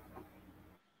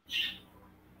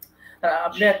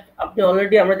 আপনি আপনি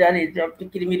অলরেডি আমরা জানি যে আপনি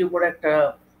কৃমির উপর একটা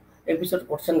এপিসোড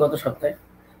করছেন গত সপ্তাহে।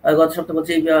 গত সপ্তাহে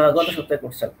বলছি গত সপ্তাহে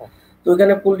করছেন। তো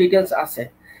ওইখানে ফুল ডিটেলস আছে।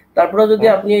 তারপরে যদি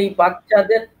হুম, আপনি এই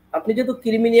বাচ্চাদের, আপনি যেহেতু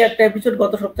কৃমি নিয়ে একটা এপিসোড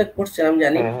গত সপ্তাহে করছেন আমি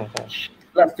জানি, হুম, হুম, হুম।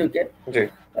 লাস্ট উইকে, জি।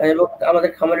 এবং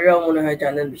আমাদের খামারিরাও মনে হয়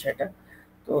জানেন বিষয়টা।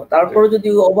 তো জি। তারপরে যদি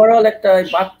ওভারঅল একটা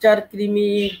বাচ্চার কৃমি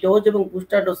ডোজ এবং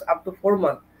booster dose up to 4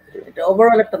 month, জি। এটা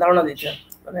ওভারঅল একটা ধারণা দিচ্ছেন,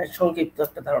 মানে সংক্ষিপ্ত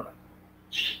একটা ধারণা।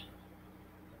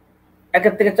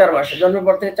 1 থেকে 4 মাস, জন্মের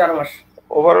পর থেকে 4 মাস।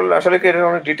 ওভারঅল আসলে কি এটা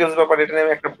অনেক ডিটেলস ব্যাপার। এটা নিয়ে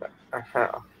আমি একটা,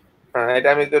 হ্যাঁ, হ্যাঁ, এটা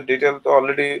আমি তো ডিটেল তো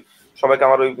অলরেডি সবাইকে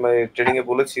আমার ওই ট্রেনিং এ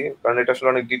বলেছি, কারণ এটা আসলে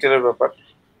অনেক ডিটেলের ব্যাপার।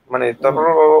 মানে হুম। তারপর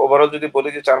ওভারঅল যদি বলি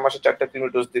যে 4 মাসে 4টা কৃমি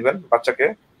ডোজ দিবেন বাচ্চাকে,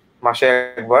 মাসে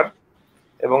একবার।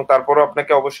 এবং তারপরও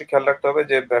আপনাকে অবশ্যই খেয়াল রাখতে হবে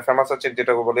যে ফেমাসা চেক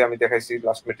যেটা বলে আমি দেখাইছি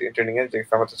লাস্ট ট্রেনিং এ, যে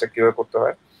ফেমাসা চেক কিভাবে করতে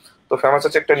হয়। তো ফেমাসা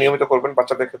চেকটা নিয়মিত করবেন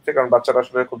বাচ্চাদের ক্ষেত্রে, কারণ বাচ্চারা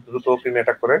আসলে খুব দ্রুত কৃমি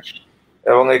অ্যাটাক করে।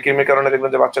 এবং এই কৃমির কারণে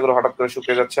দেখবেন যে বাচ্চাগুলো হঠাৎ করে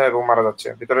শুকিয়ে যাচ্ছে এবং মারা যাচ্ছে,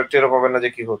 ভিতরে টেরও পাবেন না যে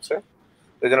কি হচ্ছে।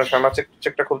 এই জন্য ফেমাস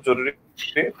চেকটা খুব জরুরি।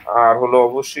 আর হলো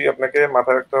অবশ্যই আপনাকে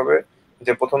মাথায় রাখতে হবে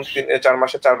যে প্রথম 4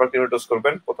 মাসে 4বার কৃমি ডোজ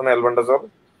করবেন। প্রথমে অ্যালবান্ডাজল,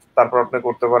 তারপর আপনি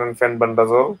করতে পারেন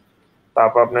ফেনবান্ডাজল,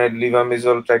 তারপর আপনি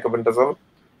লিভামিজল, ট্রাইকোবেন্ডাজল।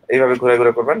 এইভাবে ঘুরে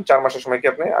ঘুরে করবেন। 4 মাসের সময় কি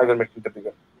আপনি আইভারমেকটিনটা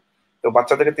দিবেন। তো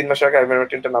বাচ্চাদেরকে 3 মাসের আগে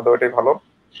আইভারমেকটিনটা না দেওয়াটাই ভালো।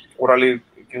 ওরালি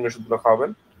কৃমি ওষুধগুলো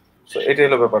খাওয়াবেন। তো এটাই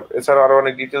হলো ব্যাপার। এছাড়া আরো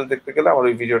অনেক ডিটেলস দেখতে গেলে আমার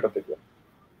ওই ভিডিওটা দেখবেন।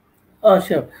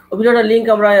 শিওর। ওই ভিডিওটার লিঙ্ক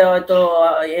আমরা হয়তো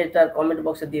এটার কমেন্ট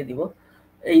বক্সে দিয়ে দিব।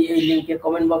 এই লিঙ্কের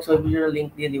কমেন্ট বক্সে ওই ভিডিওটার লিঙ্ক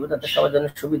দিয়ে দিব, তাতে সবার জন্য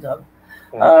সুবিধা হবে।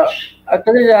 হুম, আহ, একটা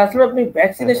জিনিস আসলে আপনি হুম, হুম।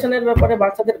 ভ্যাকসিনেশনের ব্যাপারে,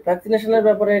 বাচ্চাদের ভ্যাকসিনেশনের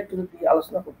ব্যাপারে একটু যদি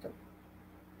আলোচনা করতেন।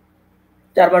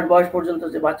 4 মাস বয়স পর্যন্ত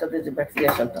যে বাচ্চাদের যে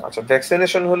ভ্যাকসিনেশনটা। আচ্ছা,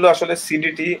 ভ্যাকসিনেশন হলো আসলে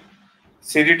সিডিটি।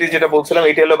 সিডিটি যেটা বলছিলাম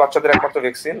এটা হলো বাচ্চাদের একমাত্র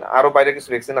ভ্যাকসিন। আরো বাইরে কিছু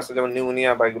ভ্যাকসিন আছে যেমন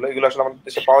নিউমোনিয়া বা এগুলো এগুলো আসলে আমাদের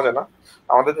দেশে পাওয়া যায় না।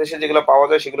 আমাদের দেশে যেগুলো পাওয়া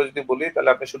যায় সেগুলো যদি বলি তাহলে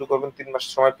আপনি শুরু করবেন 3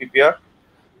 মাসের সময় পিপিআর।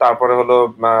 তারপরে হলো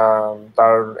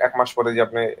তার 1 মাস পরে যে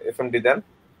আপনি এফএমডি দেন,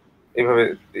 এইভাবে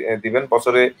দিবেন।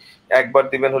 বছরে একবার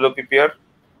দিবেন হলো পিপিআর।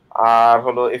 আর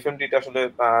হলো এফএমডিটা আসলে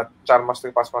 4 মাস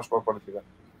থেকে 5 মাস পর পরে দিবেন।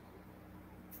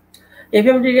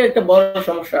 এফএমডি একটা বড়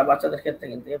সমস্যা বাচ্চাদের ক্ষেত্রে,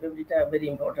 কিন্তু এফএমডিটা ভেরি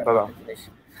ইম্পর্টেন্ট দাদা। একটা জিনিস।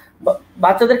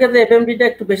 বাচ্চাদের ক্ষেত্রে এফএমডিটা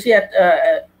একটু বেশি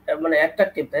মানে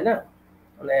অ্যাট্রাকটিভ, তাই না?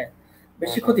 মানে হুম,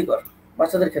 বেশি হুম। ক্ষতিকর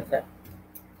বাচ্চাদের ক্ষেত্রে।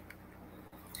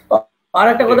 আর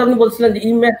একটা জি। কথা আপনি বলছিলেন যে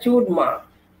ইম্যাচিউরড মা,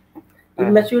 হুম, হুম,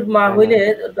 ইম্যাচিউরড মা হুম, হুম, হইলে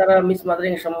হুম। তারা মিস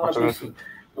মাদারিং এর সম্ভাবনা আচ্ছা। বেশি।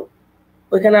 তো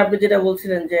ওইখানে আপনি যেটা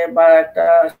বলছিলেন যে বা একটা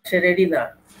সে রেডি না,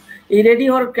 এই রেডি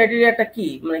হওয়ার ক্রাইটেরিয়াটা কি,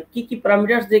 মানে কি কি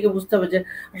প্যারামিটারস দেখে বুঝতে হবে যে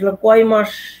আসলে কয়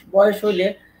মাস বয়স হইলে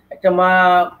একটা মা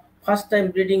ফার্স্ট টাইম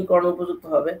ব্রিডিং করানো উপযুক্ত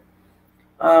হবে।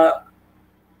 আহ,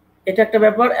 এটা একটা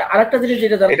ব্যাপার। আরেকটা জিনিস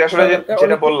যেটা এটা আসলে জানা দরকার, যেটা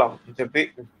অনেকে বললাম যে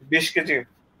 20 কেজি।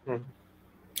 হুম।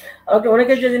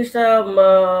 অনেকে যে জিনিসটা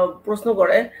প্রশ্ন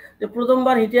করে যে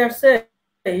প্রথমবার হিটে আসছে,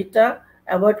 হিটটা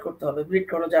অ্যাভয়েড করতে হবে, ব্রিড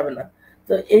করানো যাবে না।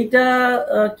 তো এইটা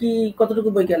কি কতটুকু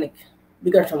বৈজ্ঞানিক,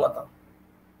 বিজ্ঞানসম্মত?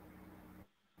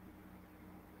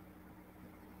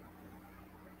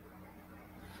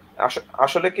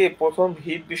 আসলে কি প্রথম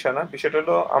হিট বিষয় না, বিষয়টা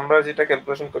হলো আমরা যেটা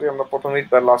ক্যালকুলেশন করি আমরা প্রথম হিট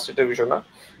বা লাস্ট হিটের বিষয় না।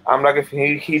 আমরা আগে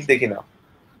হিট দেখি না।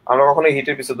 আমরা কখনোই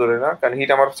হিটের পিছু ধরি না, কারণ হিট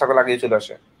আমার ছাগল আগেই চলে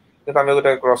আসে। কিন্তু আমি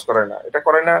ওটাকে ক্রস করাই না। এটা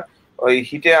করাই না ওই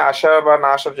হিটে আসা বা না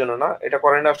আসার জন্য না, এটা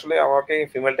করাই না আসলে আমাকে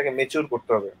ফিমেলটাকে মেচিউর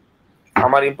করতে হবে।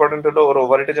 আমার ইম্পর্টেন্ট হলো ওর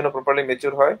ওভারিটা যেন প্রপারলি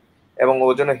মেচিউর হয় এবং ও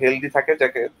যেন হেলদি থাকে,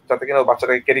 যাতে কিনা ও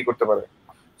বাচ্চাটাকে ক্যারি করতে পারে।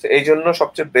 তো এই জন্য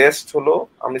সবচেয়ে বেস্ট হলো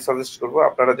আমি সাজেস্ট করবো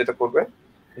আপনারা যেটা করবেন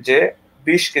যে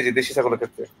 20 কেজি দেশি ছাগলের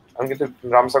ক্ষেত্রে, আমি কিন্তু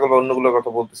রাম ছাগল বা অন্যগুলোর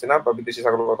কথা বলতেছি না বা বিদেশি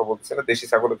ছাগলের কথা বলতেছি না, দেশি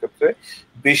ছাগলের ক্ষেত্রে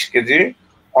 20 কেজি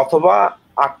অথবা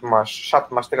 8 মাস, 7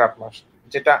 মাস থেকে 8 মাস,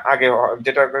 যেটা আগে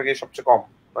যেটা আগে সবচেয়ে কম।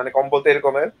 মানে কম বলতে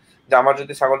এরকমের যে আমার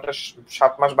যদি ছাগলটা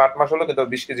 7 মাস বা 8 মাস হলো কিন্তু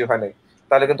 20 কেজি হয় নাই,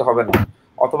 তাহলে কিন্তু হবে না।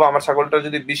 অথবা আমার ছাগলটা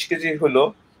যদি 20 কেজি হলো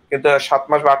কিন্তু 7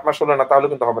 মাস বা 8 মাস হলো না, তাহলে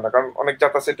কিন্তু হবে না, কারণ অনেক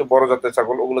জাত আছে একটু বড় জাতের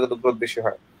ছাগল, ওগুলো কিন্তু গ্রোথ বেশি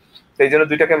হয়। সেই জন্য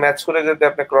দুইটাকে ম্যাচ করে যদি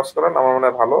আপনি ক্রস করান আমার মনে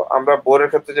হয় ভালো। আমরা বোরের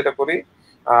ক্ষেত্রে যেটা করি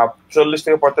 40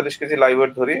 থেকে 45 কেজি লাইভ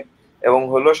ওয়েট ধরি এবং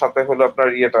হলো সাথে হলো আপনার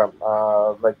ইয়েটা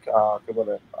লাইক কি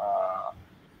বলে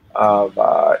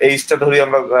এইজটা ধরি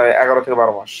আমরা 11 থেকে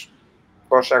 12 মাস,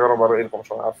 10, 11, 12 এরকম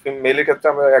সময়। আর মেলের ক্ষেত্রে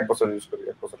আমরা 1 বছর ইউজ করি,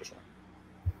 1 বছরের সময়।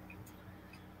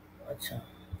 আচ্ছা,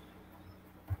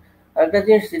 আরেকটা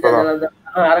জিনিস যেটা দাদা। জানা দরকার,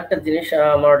 আরেকটা জিনিস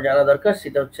আমার জানা দরকার,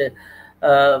 সেটা হচ্ছে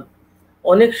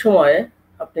অনেক সময়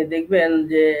আপনি দেখবেন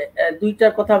যে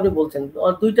 ২টার কথা আপনি বলছেন,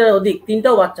 ২টার অধিক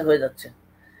 ৩টাও বাচ্চা হয়ে যাচ্ছে।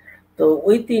 তো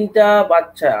ওই ৩টা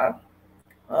বাচ্চা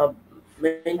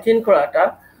মেইনটেইন করাটা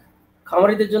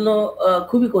খামারিদের জন্য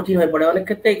খুবই কঠিন হয়ে পড়ে। অনেক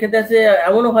ক্ষেত্রে এই ক্ষেত্রে আছে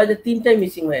এমনও হয় যে ৩টাই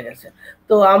মিসিং হয়ে গেছে।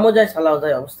 তো আমও যায় সালাও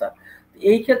যায় অবস্থা।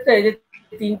 এই ক্ষেত্রে এই যে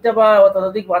 ৩টা বা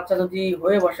ততোধিক বাচ্চা যদি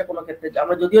হয়ে বসে কোনো ক্ষেত্রে,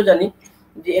 আমরা যদিও জানি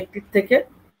যে ১টির থেকে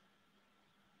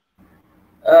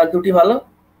 ২টি ভালো,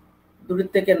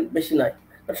 ২টির থেকে বেশি নয়।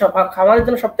 সব খামারের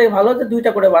জন্য সবথেকে ভালো যে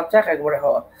 ২টা করে বাচ্চা একবারে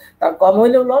হওয়া। তার কম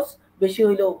হইলেও লস, বেশি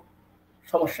হইলেও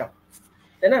সমস্যা।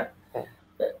 তাই না?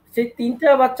 সেই ৩টা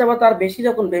বাচ্চা বা তার বেশি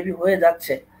যখন বেবি হয়ে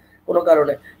যাচ্ছে কোনো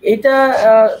কারণে, এইটা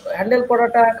হ্যান্ডেল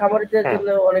করাটা খামারিদের জন্য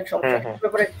অনেক সমস্যা।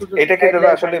 ব্যাপারে একটু এটা কি দাদা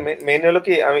আসলে মেইন হলো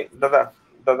কি, আমি দাদা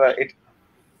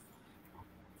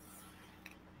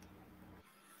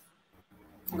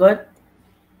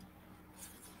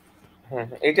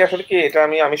এটা আসলে কি, এটা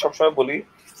আমি সবসময় বলি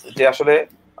যে আসলে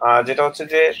যেটা হচ্ছে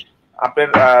যে আপনার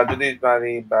যদি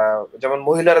যেমন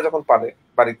মহিলারা যখন পালে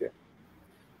বাড়িতে,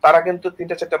 তারা কিন্তু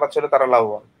 ৩টা ৪টা বাচ্চা হলে তারা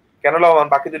লাভবান। কেন লাভবান?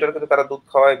 বাকি দুইটার কিন্তু তারা দুধ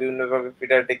খাওয়ায়, বিভিন্ন ভাবে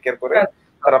ফিডার টেক কেয়ার করে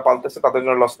তারা পালতেছে, তাদের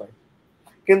জন্য লস নাই।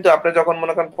 কিন্তু আপনি যখন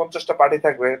মনে করেন 50টা পার্টি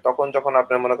থাকবে, তখন যখন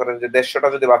আপনি মনে করেন যে 150টা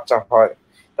যদি বাচ্চা হয়,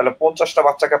 তাহলে 50টা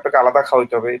বাচ্চাকে আপনাকে আলাদা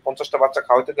খাওয়াইতে হবে। এই 50টা বাচ্চা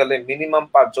খাওয়াইতে গেলে মিনিমাম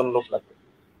 5 জন লোক লাগবে,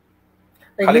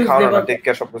 খালি খাওয়ানো না, টেক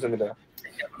কেয়ার সবকিছু মিলে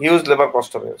হিউজ লেবার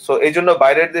কস্ট হবে। সো এই জন্য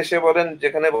বাইরের দেশে বলেন,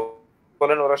 যেখানে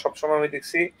বলেন, ওরা সবসময় আমি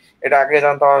দেখছি, এটা আগে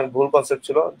জানতাম আমি, ভুল কনসেপ্ট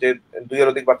ছিল যে 2 এর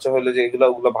অধিক বাচ্চা হলে যে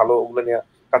ওগুলো ভালো, ওগুলো নিয়ে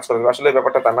কাজ করবে। আসলে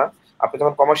ব্যাপারটা তা না। আপনি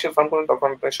যখন কমার্শিয়াল ফার্ম করেন তখন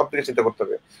সব দিকে চিন্তা করতে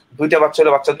হবে। 2টা বাচ্চা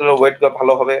হলে বাচ্চাদের ওয়েট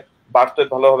ভালো হবে, বার্থ ওয়েট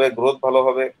ভালো হবে, গ্রোথ ভালো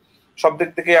হবে, সব দিক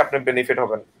থেকে আপনি বেনিফিট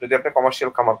হবেন যদি আপনি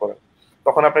কমার্শিয়াল খামার করেন।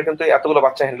 তখন আপনি কিন্তু এতগুলো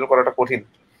বাচ্চা হ্যান্ডেল করাটা কঠিন।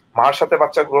 মার সাথে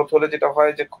বাচ্চা গ্রোথ হলে যেটা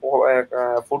হয় যে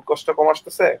ফুড কস্ট কম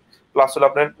আসতেছে, প্লাস হলো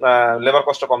আপনার লেবার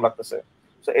কস্ট কম লাগতেছে।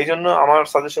 তো এই জন্য আমার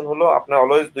সাজেশন হলো আপনার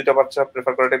অলওয়েজ 2টা বাচ্চা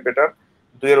প্রেফার করাটাই বেটার।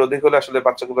 2 এর অধিক হলে আসলে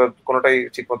বাচ্চাগুলো কোনোটাই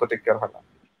ঠিক মতো টেক কেয়ার হয় না।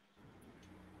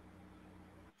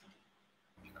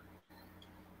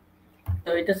 তো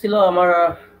এটা ছিল আমার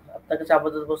আপনার কাছে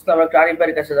আপাতত প্রশ্ন। আমরা একটু আরিফ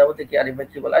ভাইয়ের কাছে যাবো, দেখি আরিফ ভাই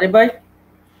কি বলে। আরিফ ভাই,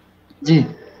 জি,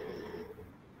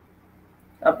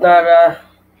 আপনার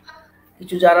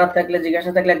কিছু জানার থাকলে,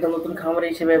 জিজ্ঞাসা থাকলে একদম নতুন খামারি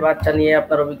হিসেবে বাচ্চা নিয়ে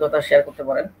আপনার অভিজ্ঞতা শেয়ার করতে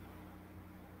পারেন।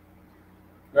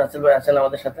 রাসেল ভাই আছেন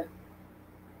আমাদের সাথে।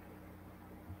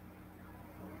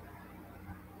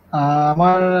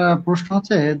 আমার প্রশ্ন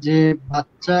হচ্ছে যে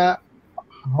বাচ্চা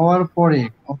হওয়ার পরে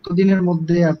কতদিনের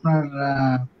মধ্যে আপনার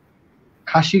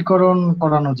খাসিকরণ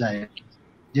করানো যায় আর কি?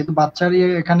 যেহেতু বাচ্চারই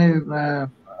এখানে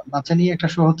বাচ্চা নিয়ে একটা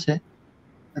শো হচ্ছে,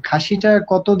 খাসিটা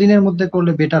কতদিনের মধ্যে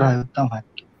করলে বেটার হয়, উত্তম হয়?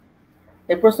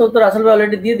 এই প্রশ্ন উত্তর রাসেল ভাই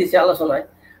অলরেডি দিয়ে দিছে আলোচনায়,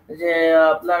 যে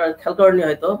আপনার খেয়াল করেনি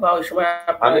হয়তো, বা ওই সময়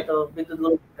আপনার হয়তো বিদ্যুৎ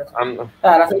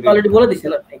রাসেল ভাই অলরেডি বলে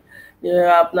দিচ্ছেন আপনি, যে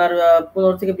আপনার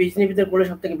 15 থেকে 20 দিনের ভিতরে করলে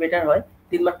সব থেকে বেটার হয়।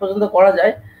 3 মাস পর্যন্ত করা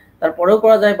যায়, তারপরেও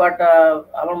করা যায়, বাট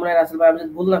আমার মনে হয় রাসেল ভাই, আমি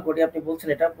যদি ভুল না করি, আপনি বলছেন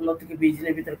এটা 15 থেকে 20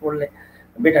 দিনের ভিতরে করলে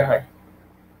বেটার হয়।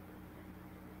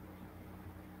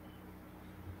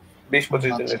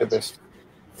 20-25 দিন এটা বেস্ট।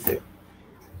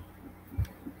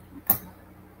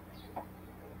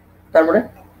 তারপরে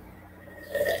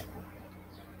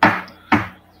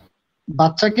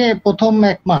বাচ্চাকে প্রথম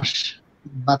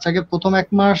 1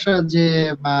 মাস যে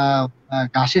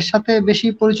ঘাসের সাথে বেশি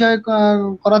পরিচয়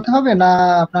করাতে হবে, না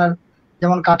আপনার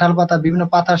যেমন কাঁঠাল পাতা, বিভিন্ন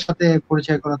পাতার সাথে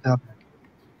পরিচয় করাতে হবে?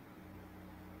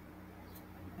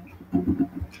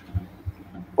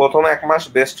 প্রথম 1 মাস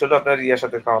বেস্ট হলো আপনার ইয়ার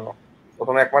সাথে খাওয়ানো।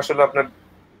 প্রথম 1 মাস হলো আপনার,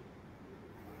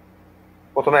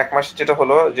 প্রথমে 1 মাস যেটা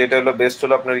হলো, যেটা হলো বেস্ট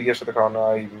হলো আপনার ইয়ের সাথে খাওয়ানো,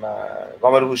 ওই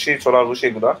গমের ভুসি, ছোলার ভুসি,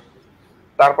 এগুলা।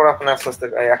 তারপর আপনি আস্তে আস্তে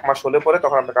 1 মাস হলে পরে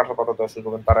তখন আপনি কাঁঠাল পাতা দেওয়া শুরু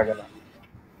করবেন, তার আগে না।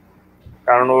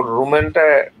 কারণ ওর রুমেনটা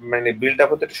মানে বিল্ড আপ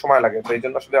হতে একটু সময় লাগে। তো এই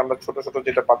জন্য আসলে আমরা ছোট ছোট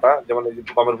যেটা পাতা, যেমন এই যে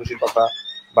গমের ভুসির পাতা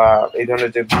বা এই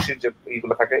ধরনের যে ভুসির যে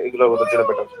ইগুলো থাকে, এগুলো ওদের জন্য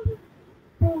বেটার।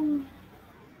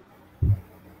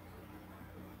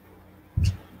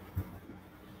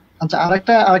 আচ্ছা,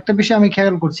 আরেকটা বিষয় আমি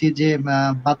খেয়াল করছি যে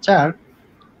বাচ্চা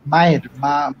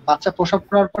প্রসব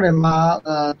করার পরে মা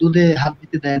দুধে হাত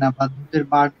দিতে দেয় না, বা দুধের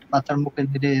বাট বাচ্চার মুখে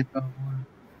দিলে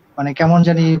মানে কেমন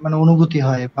জানি মানে অনুভূতি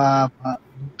হয়, বা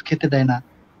দুধ খেতে দেয় না।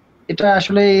 এটা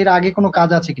আসলে এর আগে কোনো কাজ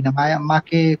আছে কিনা,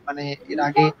 মাকে মানে এর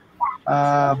আগে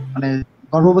মানে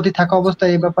গর্ভবতী থাকা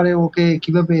অবস্থায় এই ব্যাপারে ওকে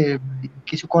কিভাবে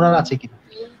কিছু করার আছে কিনা?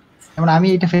 যেমন আমি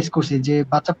এটা ফেস করছি যে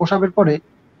বাচ্চা প্রসবের পরে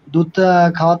দুধ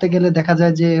খাওয়াতে গেলে দেখা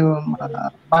যায় যে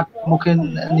বাট মুখে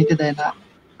নিতে দেয় না,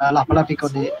 লাফালাফি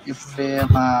করে, এরপরে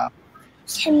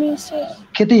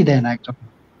খেতেই দেয় না একদম।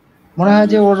 মনে হয়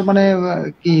যে ওর মানে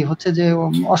কি হচ্ছে যে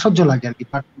অসহ্য লাগে আর কি,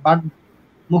 বাট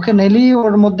মুখে নিলেই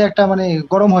ওর মধ্যে একটা মানে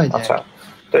গরম হয়ে যায়। আচ্ছা,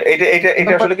 তো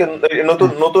এটা আসলে কি নতুন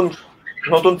নতুন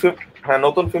নতুন হ্যাঁ,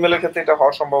 নতুন ফিমেলের ক্ষেত্রে এটা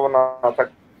হওয়ার সম্ভাবনা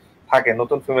থাকে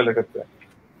নতুন ফিমেলের ক্ষেত্রে।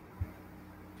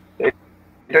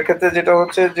 এটার ক্ষেত্রে যেটা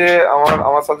হচ্ছে যে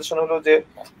আমার সাজেশন হলো যে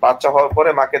বাচ্চা হওয়ার পরে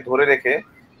মাকে ধরে রেখে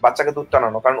বাচ্চাকে দুধ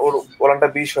টানানো, কারণ ওর ওলানটা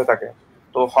বিষ হয়ে থাকে।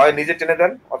 তো হয় নিজে টেনে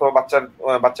দেন অথবা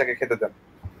বাচ্চাকে খেতে দেন।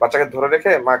 বাচ্চাকে ধরে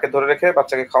রেখে মাকে ধরে রেখে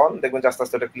বাচ্চাকে খাওয়ান, দেখবেন যে আস্তে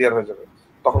আস্তে এটা ক্লিয়ার হয়ে যাবে।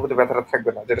 তখন কিন্তু ব্যথাটা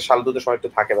থাকবে না, যেটা শাল দুধের সময় একটু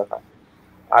থাকে ব্যথা।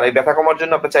 আর এই ব্যথা কমার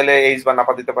জন্য আপনি চাইলে এইচ বা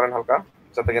নাপা দিতে পারেন হালকা,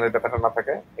 যাতে কিনা ব্যথাটা না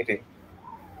থাকে। এটাই।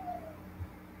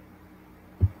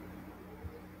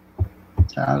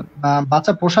 আচ্ছা,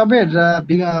 বাচ্চা প্রসবের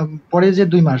পরে যে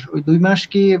 2 মাস, ওই 2 মাস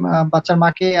কি বাচ্চার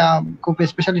মাকে খুব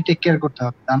স্পেশালি টেক কেয়ার করতে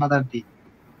হবে দানাদার দিয়ে?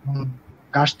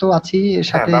 ঘাস তো আছেই, এর হ্যাঁ,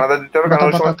 সাথে দানাদার দিতে হবে, কারণ লতা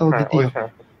ওই পাতা সময় তো হ্যাঁ দিতেই ওই হবে।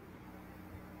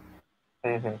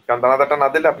 হ্যাঁ কারণ দানাদারটা না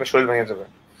দিলে আপনার শরীর ভেঙে যাবে।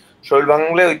 শরীর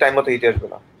ভাঙলে ওই টাইম মতো হিটে আসবে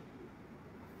না।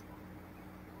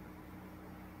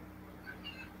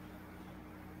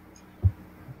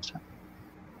 আচ্ছা,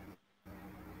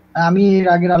 আমি এর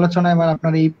আগের আলোচনায় বা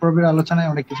আপনার এই পর্বের আলোচনায়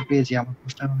অনেক কিছু পেয়েছি, আমার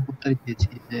প্রশ্নের অনেক উত্তরই পেয়েছি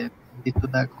যে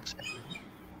দীপ্তদা করছে।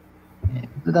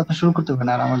 দীপ্তদা, আপনি শুরু করতে পারেন,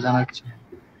 আর আমার জানার কিছু নেই।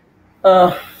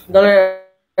 তাহলে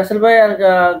রাসেল ভাই, আর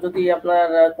যদি আপনার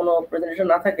কোনো প্রেজেন্টেশন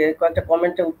না থাকে, কয়েকটা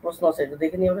কমেন্টে প্রশ্ন আছে, একটু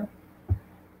দেখে নিই আমরা।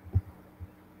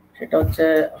 সেটা হচ্ছে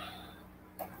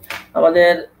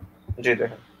আমাদের জি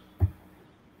দেখেন।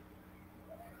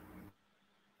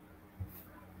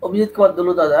 অভিজিৎ কুমার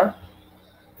দুলু দাদা,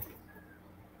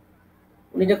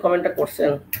 উনি যে কমেন্টটা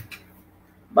করছেন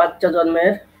বাচ্চা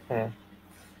জন্মের,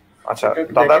 আচ্ছা, এটা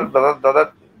একটু দাদার দেখেন। দাদার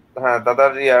হ্যাঁ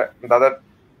দাদার দাদার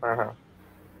হ্যাঁ হ্যাঁ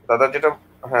দাদার যেটা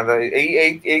হ্যাঁ এই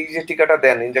এই এই যে টিকাটা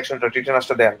দেন, ইনজেকশনটা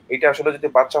টিটেনাসটা দেন, এটা আসলে যদি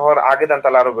বাচ্চা হওয়ার আগে দেন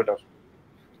তাহলে আরো বেটার।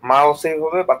 মাও সেভ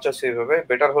হবে, বাচ্চাও সেভ হবে।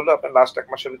 বেটার হলো আপনার লাস্ট 1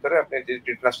 মাসের ভিতরে আপনি যে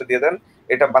টিটেনাসটা দিয়ে দেন,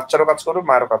 এটা বাচ্চারও কাজ করবে,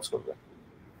 মায়েরও কাজ করবে।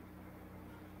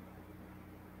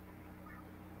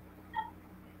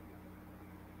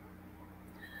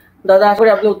 দাদা, আশা করি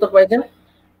আপনি উত্তর পাইছেন।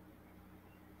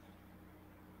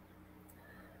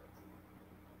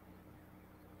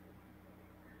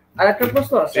 আর একটা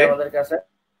প্রশ্ন আছে জি আমাদের কাছে।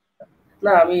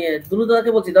 না, আমি দুলু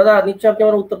দাদাকে বলছি, দাদা নিশ্চয়ই আপনি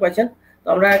আমার উত্তর পাইছেন। তো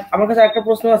আমার কাছে একটা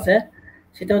প্রশ্ন আছে,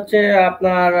 সেটা হচ্ছে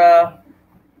আপনার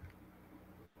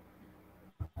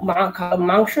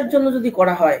মাংসের জন্য যদি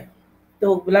করা হয়, তো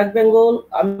ব্ল্যাক বেঙ্গল,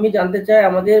 আমি জানতে চাই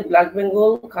আমাদের ব্ল্যাক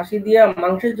বেঙ্গল খাসি দিয়ে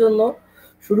মাংসের জন্য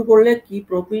শুরু করলে কি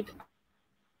প্রফিট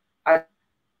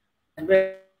আসবে?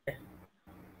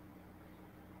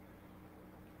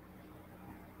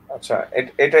 আচ্ছা,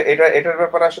 এটার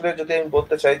ব্যাপারে আসলে যদি আমি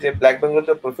বলতে চাই যে ব্ল্যাক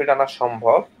বেঙ্গলতে প্রফিট আনা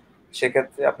সম্ভব,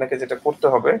 সেক্ষেত্রে আপনাকে যেটা করতে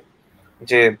হবে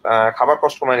যে খাবার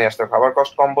কষ্ট কমায় নিয়ে আসতে হবে। খাবার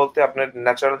কষ্ট কম বলতে আপনার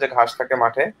ন্যাচারাল যে ঘাস থাকে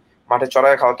মাঠে, মাঠে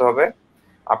চড়ায় খাওয়াতে হবে।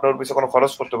 আপনার ওর পিছনে কোনো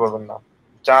খরচ করতে পারবেন না,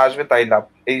 যা আসবে তাই লাভ,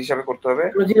 এই হিসাবে করতে হবে।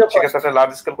 Zero cost. সেক্ষেত্রে আপনার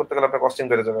লার্জ স্কেল করতে গেলে আপনার কস্টিং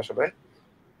বেড়ে যাবে আসলে।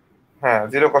 হ্যাঁ,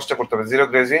 জিরো কস্টে করতে হবে, জিরো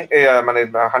গ্রেজিং, মানে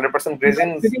 100% গ্রেজিং,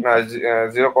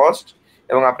 জিরো কস্ট।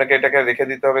 এবং আপনাকে এটাকে রেখে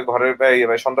দিতে হবে ঘরে,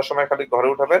 সন্ধ্যার সময় খালি ঘরে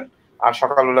উঠাবেন আর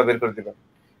সকালবেলা বের করে দিবেন।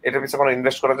 এটার পিছনে কোনো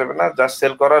ইনভেস্ট করা যাবে না, জাস্ট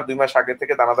সেল করার 2 মাস আগে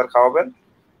থেকে দানাদার খাওয়াবেন।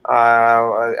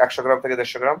 100 গ্রাম থেকে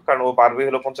 150 গ্রাম, কারণ ও পারবে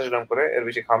হলো 50 গ্রাম করে, এর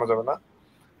বেশি খাওয়ানো যাবে না।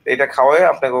 এটা খাওয়ায়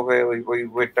আপনাকে ওকে ওই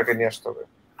ওয়েটটাকে নিয়ে আসতে হবে।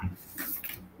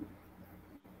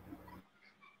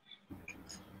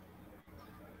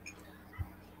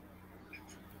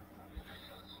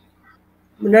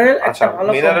 মিনারেল আচ্ছা, একটা ভালো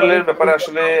কোম্পানি। মিনারেলের ব্যাপারে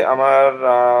আসলে আমার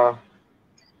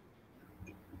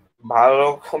ভালো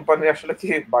কোম্পানি আসলে কি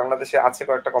বাংলাদেশে আছে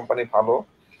কয়েকটা কোম্পানি ভালো।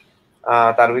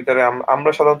 তার ভিতরে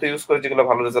আমরা সাধারণত ইউজ করি যেগুলো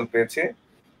ভালো রেজাল্ট পেয়েছি,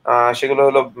 সেগুলো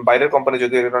হলো বাইরের কোম্পানি,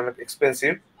 যদিও এগুলো অনেক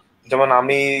এক্সপেন্সিভ। যেমন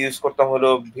আমি ইউজ করতাম হলো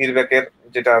ভিরব্যাকের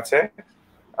যেটা আছে,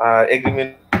 এগ্রিমিন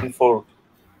ফোর্ট।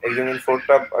 এগ্রিমিন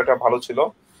ফোর্টটা ওটা ভালো ছিল,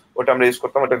 ওটা আমরা ইউজ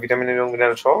করতাম, ওটা ভিটামিন এবং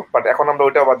মিনারেল সহ। বাট এখন আমরা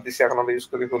ওইটাও বাদ দিচ্ছি, এখন আমরা ইউজ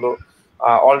করি হলো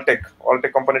অলটেক।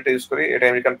 অলটেক কোম্পানিটা ইউজ করি, এটা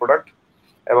আমেরিকান প্রোডাক্ট।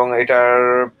 এবং এটার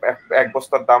এক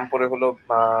বস্তার দাম পড়ে হলো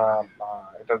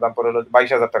এটার দাম পড়ে হলো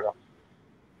 22,000 টাকা।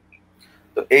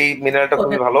 তো এই মিনারেলটা ওকে,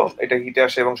 খুবই ভালো, এটা হিটে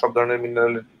আসে এবং সব ধরনের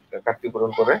মিনারেলের ঘাটতি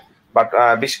পূরণ করে। বাট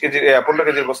 20 কেজি 15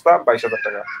 কেজির বস্তা 22,000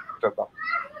 টাকা এটার দাম।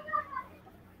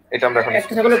 এটা আমরা এখন ইউজ একটা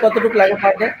করতেছি। ছাগলের কতটুকু লাগে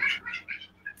পার ডে?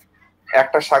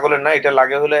 একটা ছাগলের না, এটা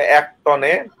লাগে হলে 1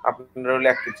 টনে আপনার হলে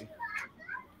 1 কেজি,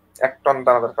 1 টন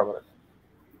দানাদার খাবারের।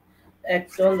 1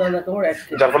 টন দানা তোমার 1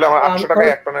 কেজি। যার ফলে আমার তো আমি 800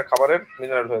 টাকায় 1 টনের খাবারের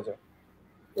মিনারেল হয়ে যায়।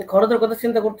 খরচের কথা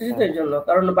চিন্তা করতেছি তো এই জন্য,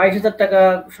 কারণ 22,000 টাকা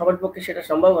সবার পক্ষে সেটা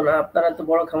সম্ভব না। আপনারা তো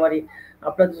বড় খামারি,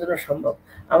 আপনাদের জন্য সম্ভব।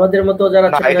 আমাদের মতো যারা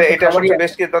না, ছোট এটা ছোট এটা খামারি সবচেয়ে আছে,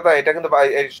 বেস্ট কি দাদা,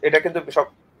 এটা কিন্তু সব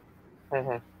হুম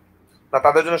হুম না,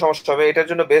 তাদের জন্য সমস্যা হবে। এটার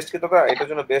জন্য বেস্ট কি দাদা, এটার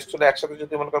জন্য বেস্ট হলে একসাথে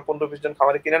যদি মনে করেন 15-20 জন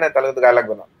খামারি কিনে নেয়, তাহলে কিন্তু গায়ে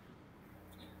লাগবে না।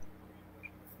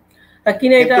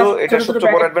 কিনে এটা কিন্তু এটা ছোট ছোট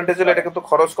সবচেয়ে বড় প্যাকেট। অ্যাডভান্টেজ হলো এটা কিন্তু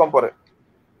খরচ কম পড়ে।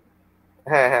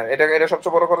 হ্যাঁ হ্যাঁ, এটা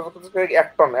সবচেয়ে বড় খরচ হচ্ছে 1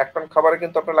 টন খাবারে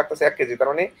কিন্তু আপনার লাগতেছে 1 কেজি, তার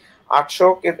মানে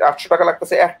 800 টাকা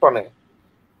লাগতেছে 1 টনে।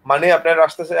 মানে আপনার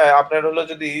আসতেছে আপনার হলো,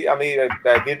 যদি আমি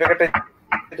বিয়ের প্যাকেটে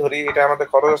ধরি, এটা আমাদের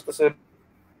খরচ আসতেছে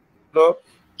হলো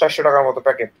 400 টাকার মতো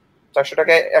প্যাকেট। 400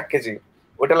 টাকায় 1 কেজি,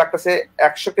 ওইটা লাগতেছে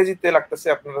 100 কেজিতে লাগতেছে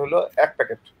আপনার হলো 1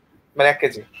 প্যাকেট, মানে 1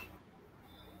 কেজি।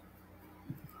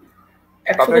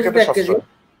 100 তাদের কেজিতে ক্ষেত্রে 1 কেজি।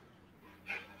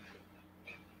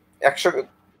 সাশ্রয়।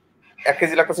 1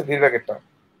 কেজি লাগতেছে ভিড় প্যাকেটটা।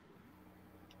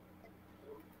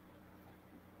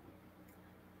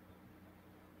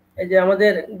 এই যে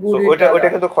আমাদের তো গুড়ির ওইটা দাদা, ওইটা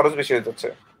কিন্তু খরচ বেশি হয়ে যাচ্ছে।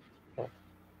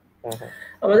 হুম, হুম।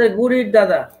 আমাদের গুড়ির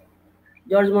দাদা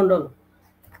জর্জ মন্ডল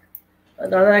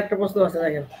দাদার একটা প্রশ্ন আছে,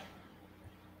 দেখেন।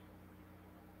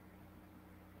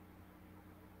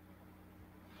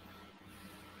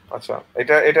 আচ্ছা,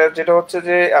 এটা এটা যেটা হচ্ছে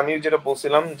যে আমি যেটা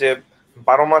বলছিলাম যে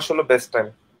 12 মাস হলো বেস্ট টাইম,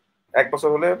 1 বছর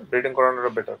হলে ব্রিডিং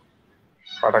করানোটা বেটার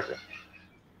পাঠাকে।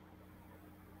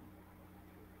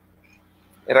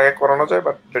 এর আগে করানো যায়,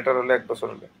 বাট বেটার হলে 1 বছর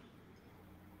হলে।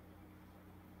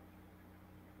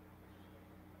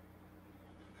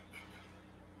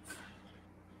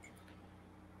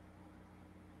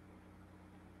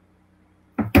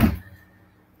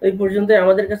 তো এই পর্যন্ত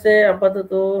আমাদের কাছে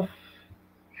আপাতত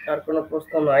আর কোনো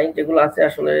প্রশ্ন নাই, যেগুলো আছে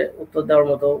আসলে উত্তর দেওয়ার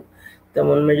মতো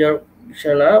তেমন মেজর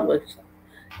বিষয় না।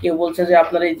 কেউ বলছে যে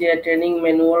আপনার এই যে ট্রেনিং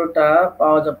ম্যানুয়ালটা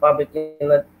পাবে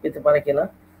কিনা, পেতে পারে কিনা।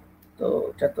 তো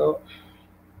এটা তো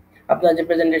আপনার যে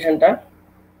প্রেজেন্টেশনটা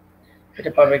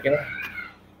এটা পাবে কিনা,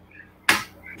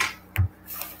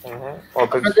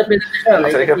 আপনার যে প্রেজেন্টেশন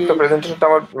আচ্ছা, এটা এটা কি? তো প্রেজেন্টেশনটা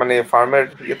আমার মানে ফার্মের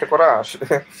ইয়েতে করা আসলে,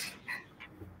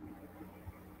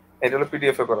 এটা হলো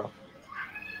পিডিএফ এ করা।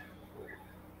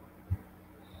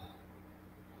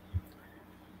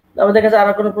 আমাদের কাছে আর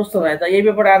কোনো প্রশ্ন নাই, তাই এই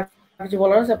ব্যাপারে আর কিছু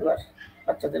বলার আছে আপনার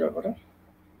বাচ্চাদের ব্যাপারে?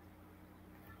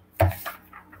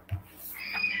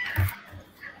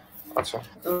 আচ্ছা,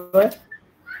 তো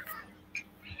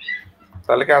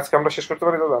তাহলে কি আজকে আমরা শেষ করতে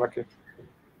পারি দাদা নাকি?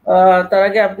 তার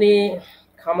আগে আপনি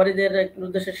খামারিদের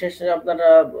উদ্দেশ্যে শেষে আপনার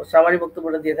সামারি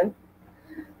বক্তব্যটা দিয়ে দেন,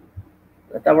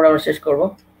 তারপর আমরা শেষ করব।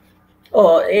 ও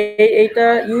এইটা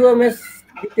ইউএমএস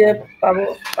দিতে পারবো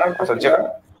আচ্ছা, কিনা?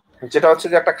 যেটা হচ্ছে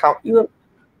যে একটা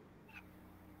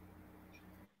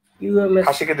ইউএমএস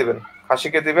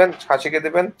খাসিকে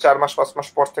দিবেন 4 মাস 5 মাস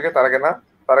পর থেকে, তার আগে না।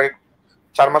 তার আগে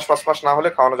 4 মাস 5 মাস না হলে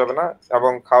খাওয়ানো যাবে না,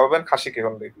 এবং খাওয়াবেন খাসিকে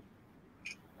অনলি।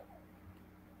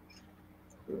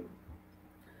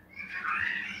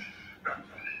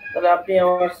 তাহলে আপনি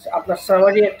আপনার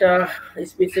সামারি একটা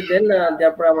স্পিচ দেন,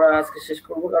 তারপর আমরা আজকে শেষ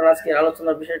করব, কারণ আজকে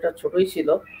আলোচনার বিষয়টা ছোটই ছিল,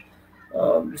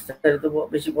 বিস্তারিত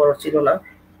বেশি বড় ছিল না।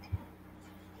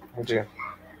 জি,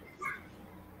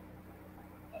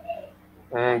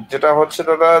 যেটা হচ্ছে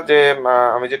দাদা যে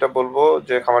আমি যেটা বলবো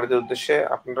যে খামারিদের উদ্দেশ্যে,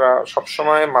 আপনারা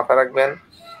সবসময় মাথায় রাখবেন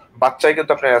বাচ্চাই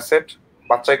কিন্তু আপনার অ্যাসেট,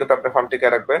 বাচ্চাই কিন্তু আপনার ফার্ম টিকে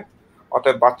রাখবে।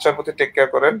 অতএব বাচ্চার প্রতি টেক কেয়ার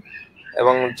করেন,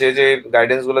 এবং যে যে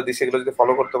গাইডেন্স গুলো দিচ্ছে এগুলো যদি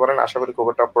ফলো করতে পারেন, আশা করি খুব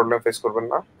একটা প্রবলেম ফেস করবেন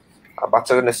না। আর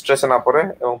বাচ্চা যেন স্ট্রেসে না পড়ে,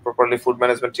 এবং প্রপারলি ফুড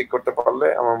ম্যানেজমেন্ট ঠিক করতে পারলে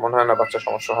আমার মনে হয় না বাচ্চার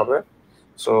সমস্যা হবে।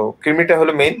 সো কৃমিটা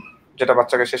হলো মেইন, যেটা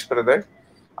বাচ্চাকে শেষ করে দেয়,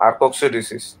 আর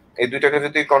কোকসিডিওসিস, এই দুইটাকে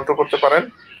যদি কন্ট্রোল করতে পারেন,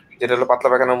 যেটা হলো পাতলা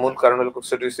পায়খানার মূল কারণ হলো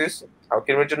কোকসিডিওসিস, আর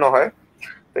কৃমির জন্য হয়।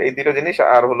 তো এই দুটো জিনিস,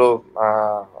 আর হলো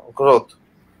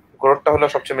গ্রোথটা হলো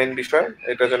সবচেয়ে মেইন বিষয়,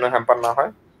 এটার জন্য হ্যাম্পার না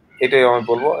হয়, এটাই আমি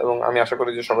বলবো। এবং আমি আশা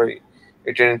করি যে সবাই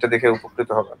এই ট্রেনিংটা দেখে উপকৃত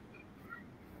হবে।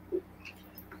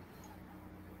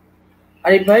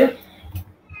 আরিফ ভাই?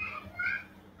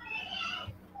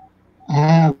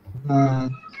 হ্যাঁ,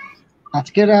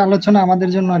 আজকের আলোচনা আমাদের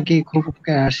জন্য আর কি খুব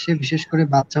উপকার আসছে। বিশেষ করে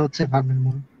বাচ্চা হচ্ছে ফার্মের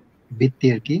মূল ভিত্তি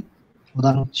আর কি,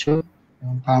 প্রধান উৎস।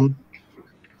 এবং ফার্ম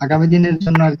আগামী দিনের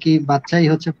জন্য আর কি বাচ্চাই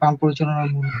হচ্ছে ফার্ম পরিচালনার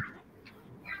মূল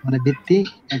মানে ভিত্তি।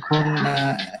 এখন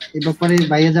এই ব্যাপারে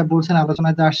ভাইয়া যা বলছেন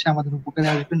আলোচনাতে আসছে, আমাদের উপকারে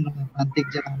আসবেন প্রান্তিক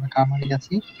যারা আমরা খামারি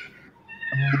আছি।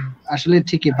 এবং আসলে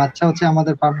ঠিকই, বাচ্চা হচ্ছে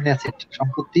আমাদের ফার্মের অ্যাসেট,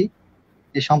 সম্পত্তি।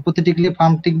 এই সম্পত্তি টিকলে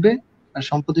ফার্ম টিকবে, আর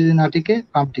সম্পত্তি যদি না টিকে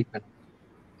ফার্ম টিকবে না।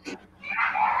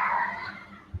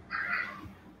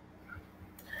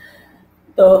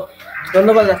 তো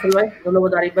ধন্যবাদ রাসেল ভাই,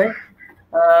 ধন্যবাদ আরিফ ভাই,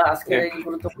 আজকের এই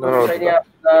গুরুত্বপূর্ণ বিষয় নিয়ে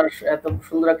আপনার এত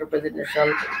সুন্দর একটা প্রেজেন্টেশন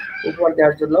উপহার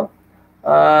দেওয়ার জন্য।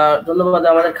 ধন্যবাদ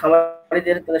আমাদের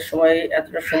খামারিদের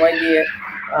এতটা সময় দিয়ে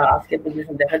আজকের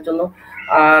প্রেজেন্টেশন দেখার জন্য।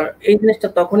 আর এই জিনিসটা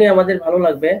তখনই আমাদের ভালো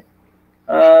লাগবে,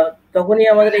 তখনই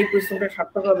আমাদের এই পরিশ্রমটা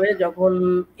সার্থক হবে, যখন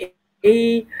এই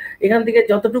এখান থেকে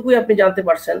যতটুকুই আপনি জানতে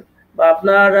পারছেন, বা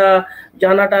আপনার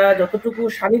জানাটা যতটুকু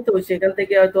শানিত হয়েছে, এখান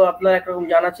থেকে হয়তো আপনার একরকম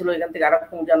জানা ছিল, এখান থেকে আরেক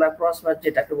রকম জানা, ক্রস ম্যাচ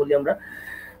যেটাকে বলি আমরা,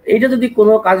 এইটা যদি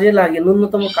কোনো কাজে লাগে,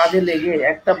 ন্যূনতম কাজে লেগে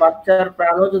একটা বাচ্চার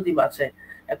প্রাণও যদি বাঁচে,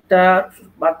 একটা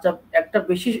বাচ্চা, একটা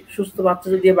বেশি সুস্থ বাচ্চা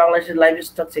যদি বাংলাদেশের লাইভ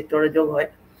স্টক সেক্টরে যোগ হয়,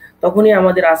 তখনই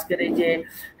আমাদের আজকের এই যে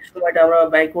সময়টা আমরা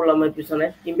ব্যয় করলাম এর পিছনে,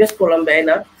 ইনভেস্ট করলাম, ব্যয়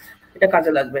না, এটা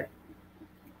কাজে লাগবে।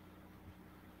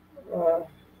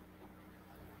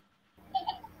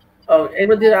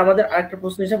 এবার দিয়ে আমাদের আরেকটা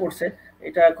প্রশ্ন এসে পড়ছে,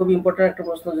 এটা খুব ইম্পর্টেন্ট একটা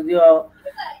প্রশ্ন, যদিও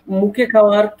মুখে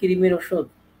খাওয়ার কৃমির ওষুধ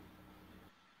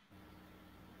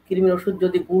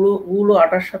যদি গুঁড়ো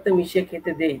আটার সাথে মিশিয়ে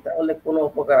খেতে দেই তাহলে কোনো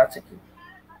উপকার আছে কি?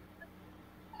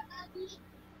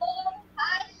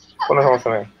 কোনো সমস্যা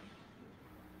নেই।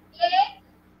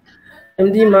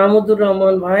 এমডি মাহমুদুর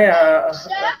রহমান ভাই,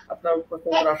 আপনার প্রশ্ন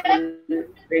আসলে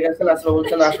পেয়ে গেছেন, আসলে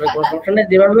বলছেন আসলে কোনো সমস্যা নেই,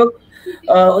 যেভাবে হোক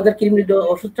ওদের কৃমির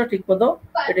ওষুধটা ঠিক মতো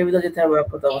পেটের ভিতরে যেতে হবে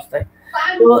অক্ষত অবস্থায়।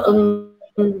 তো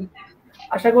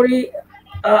আশা করি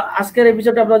আজকের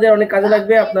এপিসোডটা আপনাদের অনেক কাজে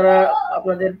লাগবে, আপনারা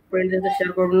আপনাদের ফ্রেন্ডদের সাথে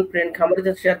শেয়ার করবেন, ফ্রেন্ড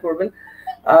খামারিদের সাথে শেয়ার করবেন।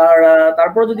 আর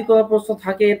তারপরে যদি কোনো প্রশ্ন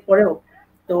থাকে এরপরেও,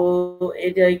 তো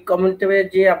এই যে কমেন্টে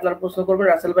যে আপনারা প্রশ্ন করবেন,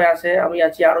 রাসেল ভাই আছে, আমি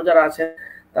আছি, আরো যারা আছে,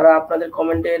 তারা আপনাদের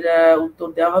কমেন্টের উত্তর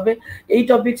দেওয়া হবে। এই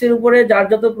টপিকসের উপরে যার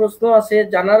যত প্রশ্ন আছে,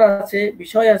 জানার আছে,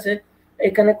 বিষয় আছে,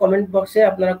 এখানে কমেন্ট বক্সে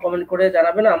আপনারা কমেন্ট করে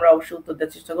জানাবেন, আমরা অবশ্যই উত্তর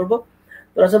দেওয়ার চেষ্টা করবো।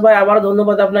 তো রাসেল ভাই, আবার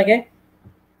ধন্যবাদ আপনাকে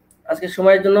আজকে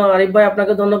সময়ের জন্য। আরিফ ভাই,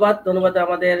 আপনাকে ধন্যবাদ।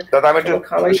 আমাদের দাদা আমি একটু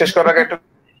শেষ করার আগে একটু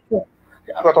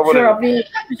কথা বলেন। আপনি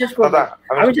শেষ করুন।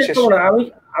 আমি শেষ করব না,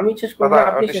 আমি শেষ করব না,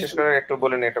 আপনি শেষ করে একটু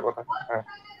বলেন একটা কথা। হ্যাঁ,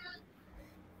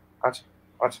 আচ্ছা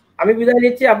আচ্ছা, আমি বিদায়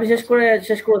নিচ্ছি, আপনি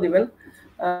শেষ করে দিবেন,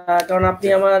 কারণ আপনি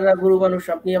আমার গুরু মানুষ,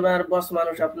 আপনি আমার বস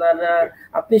মানুষ,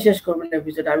 আপনি শেষ করবেন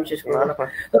এপিসোড, আমি শেষ করব না।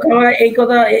 তো আমার এই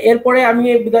কথা, এরপরে আমি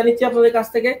বিদায় নিচ্ছি আপনাদের কাছ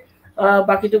থেকে।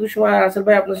 বাকিটুকু সময় রাসেল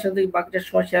ভাই আপনার সাথে বাকিটা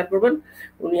সময় শেয়ার করবেন,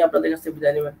 উনি আপনাদের কাছ থেকে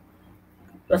বিদায় নেবেন।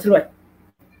 রাসেল ভাই।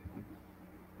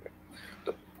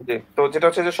 তো যেটা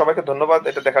হচ্ছে যে সবাইকে ধন্যবাদ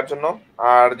এটা দেখার জন্য।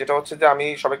 আর যেটা হচ্ছে যে আমি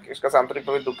সবাইকে কাছে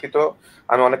আন্তরিকভাবে দুঃখিত,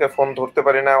 আমি অনেকের ফোন ধরতে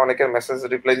পারি না, অনেকের মেসেজ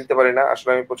রিপ্লাই দিতে পারি না, আসলে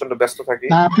আমি প্রচন্ড ব্যস্ত থাকি,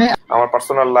 আমার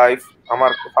পার্সোনাল লাইফ,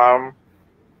 আমার ফার্ম।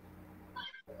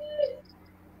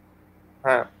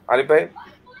 হ্যাঁ আরিফ ভাই,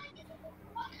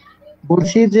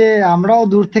 বলছি যে আমরাও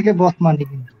দূর থেকে বস মানি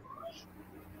কিন্তু।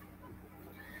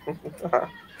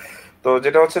 তো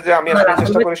যেটা হচ্ছে যে আমি আসলে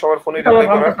চেষ্টা করি সবার ফোনে রিপ্লাই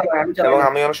করার, এবং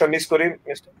আমি অনেক সময় মিস করি,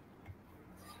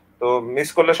 তো মিস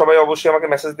করলে সবাই অবশ্যই আমাকে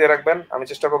মেসেজ দিয়ে রাখবেন, আমি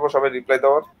চেষ্টা করবো সবাই রিপ্লাই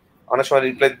দেওয়ার। অনেক সময়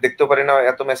রিপ্লাই দেখতেও পারি না,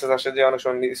 এত মেসেজ আসে যে অনেক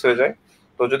সময় মিস হয়ে যায়।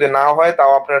 তো যদি না হয়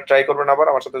তাও আপনারা ট্রাই করবেন আবার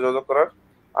আমার সাথে যোগাযোগ করার,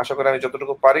 আশা করি আমি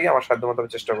যতটুকু পারি আমার সাধ্য মতো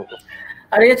আমি চেষ্টা করবো।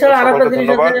 আর এছাড়া আরেকটা জিনিস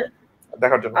আছে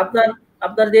দেখার জন্য,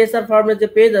 আপনার যে এসআর ফার্মের যে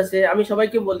পেজ আছে, আমি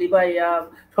সবাইকে বলি ভাই,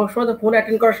 সবসময় তো ফোন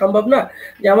অ্যাটেন্ড করা সম্ভব না,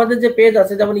 যে আমাদের যে পেজ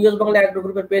আছে, যেমন ইউএস বাংলা অ্যাগ্রো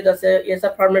গ্রুপের পেজ আছে,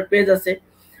 এসআর ফার্মের পেজ আছে,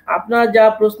 আপনার যা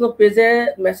প্রশ্ন পেজে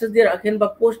মেসেজ দিয়ে রাখেন বা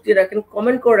পোস্ট দিয়ে রাখেন,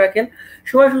 কমেন্ট করে রাখেন,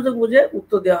 সময় সুযোগ বুঝে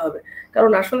উত্তর দেওয়া হবে।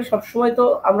 কারণ আসলে সবসময় তো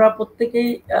আমরা প্রত্যেকেই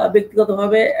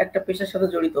ব্যক্তিগতভাবে একটা পেশার সাথে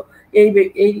জড়িত,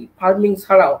 এই ফার্মিং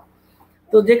ছাড়াও,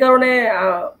 তো যে কারণে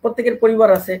প্রত্যেকের পরিবার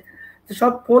আছে, তো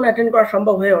সব ফোন অ্যাটেন্ড করা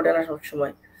সম্ভব হয়ে ওঠে না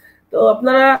সবসময়। তো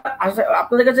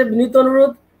আপনাদের কাছে বিনীত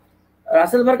অনুরোধ,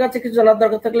 রাসেল ভাইয়ের কাছে কিছু জানার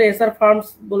দরকার থাকলে এসআর ফার্মস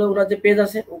বলে ওনার যে পেজ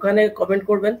আছে ওখানে কমেন্ট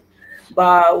করবেন বা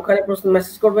ওখানে প্রশ্ন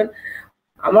মেসেজ করবেন।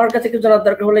 আমার কাছে কিছু জানার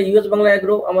দরকার হলে ইউএস বাংলা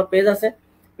অ্যাগ্রো আমার পেজ আছে,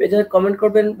 পেজে কমেন্ট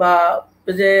করবেন বা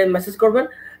পেজে মেসেজ করবেন,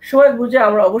 সময় বুঝে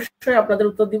আমরা অবশ্যই আপনাদের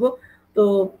উত্তর দিব। তো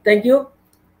thank you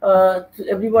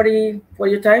everybody for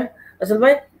your time. Rasel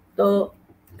ভাই, তো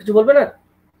কিছু বলবেন না?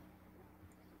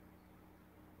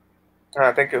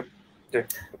 হ্যাঁ থ্যাংক ইউ।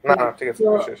 না ঠিক আছে,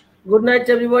 good night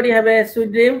everybody, have a sweet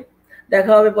dream,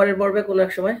 দেখা হবে পরের পর্বে কোনো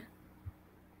এক সময়।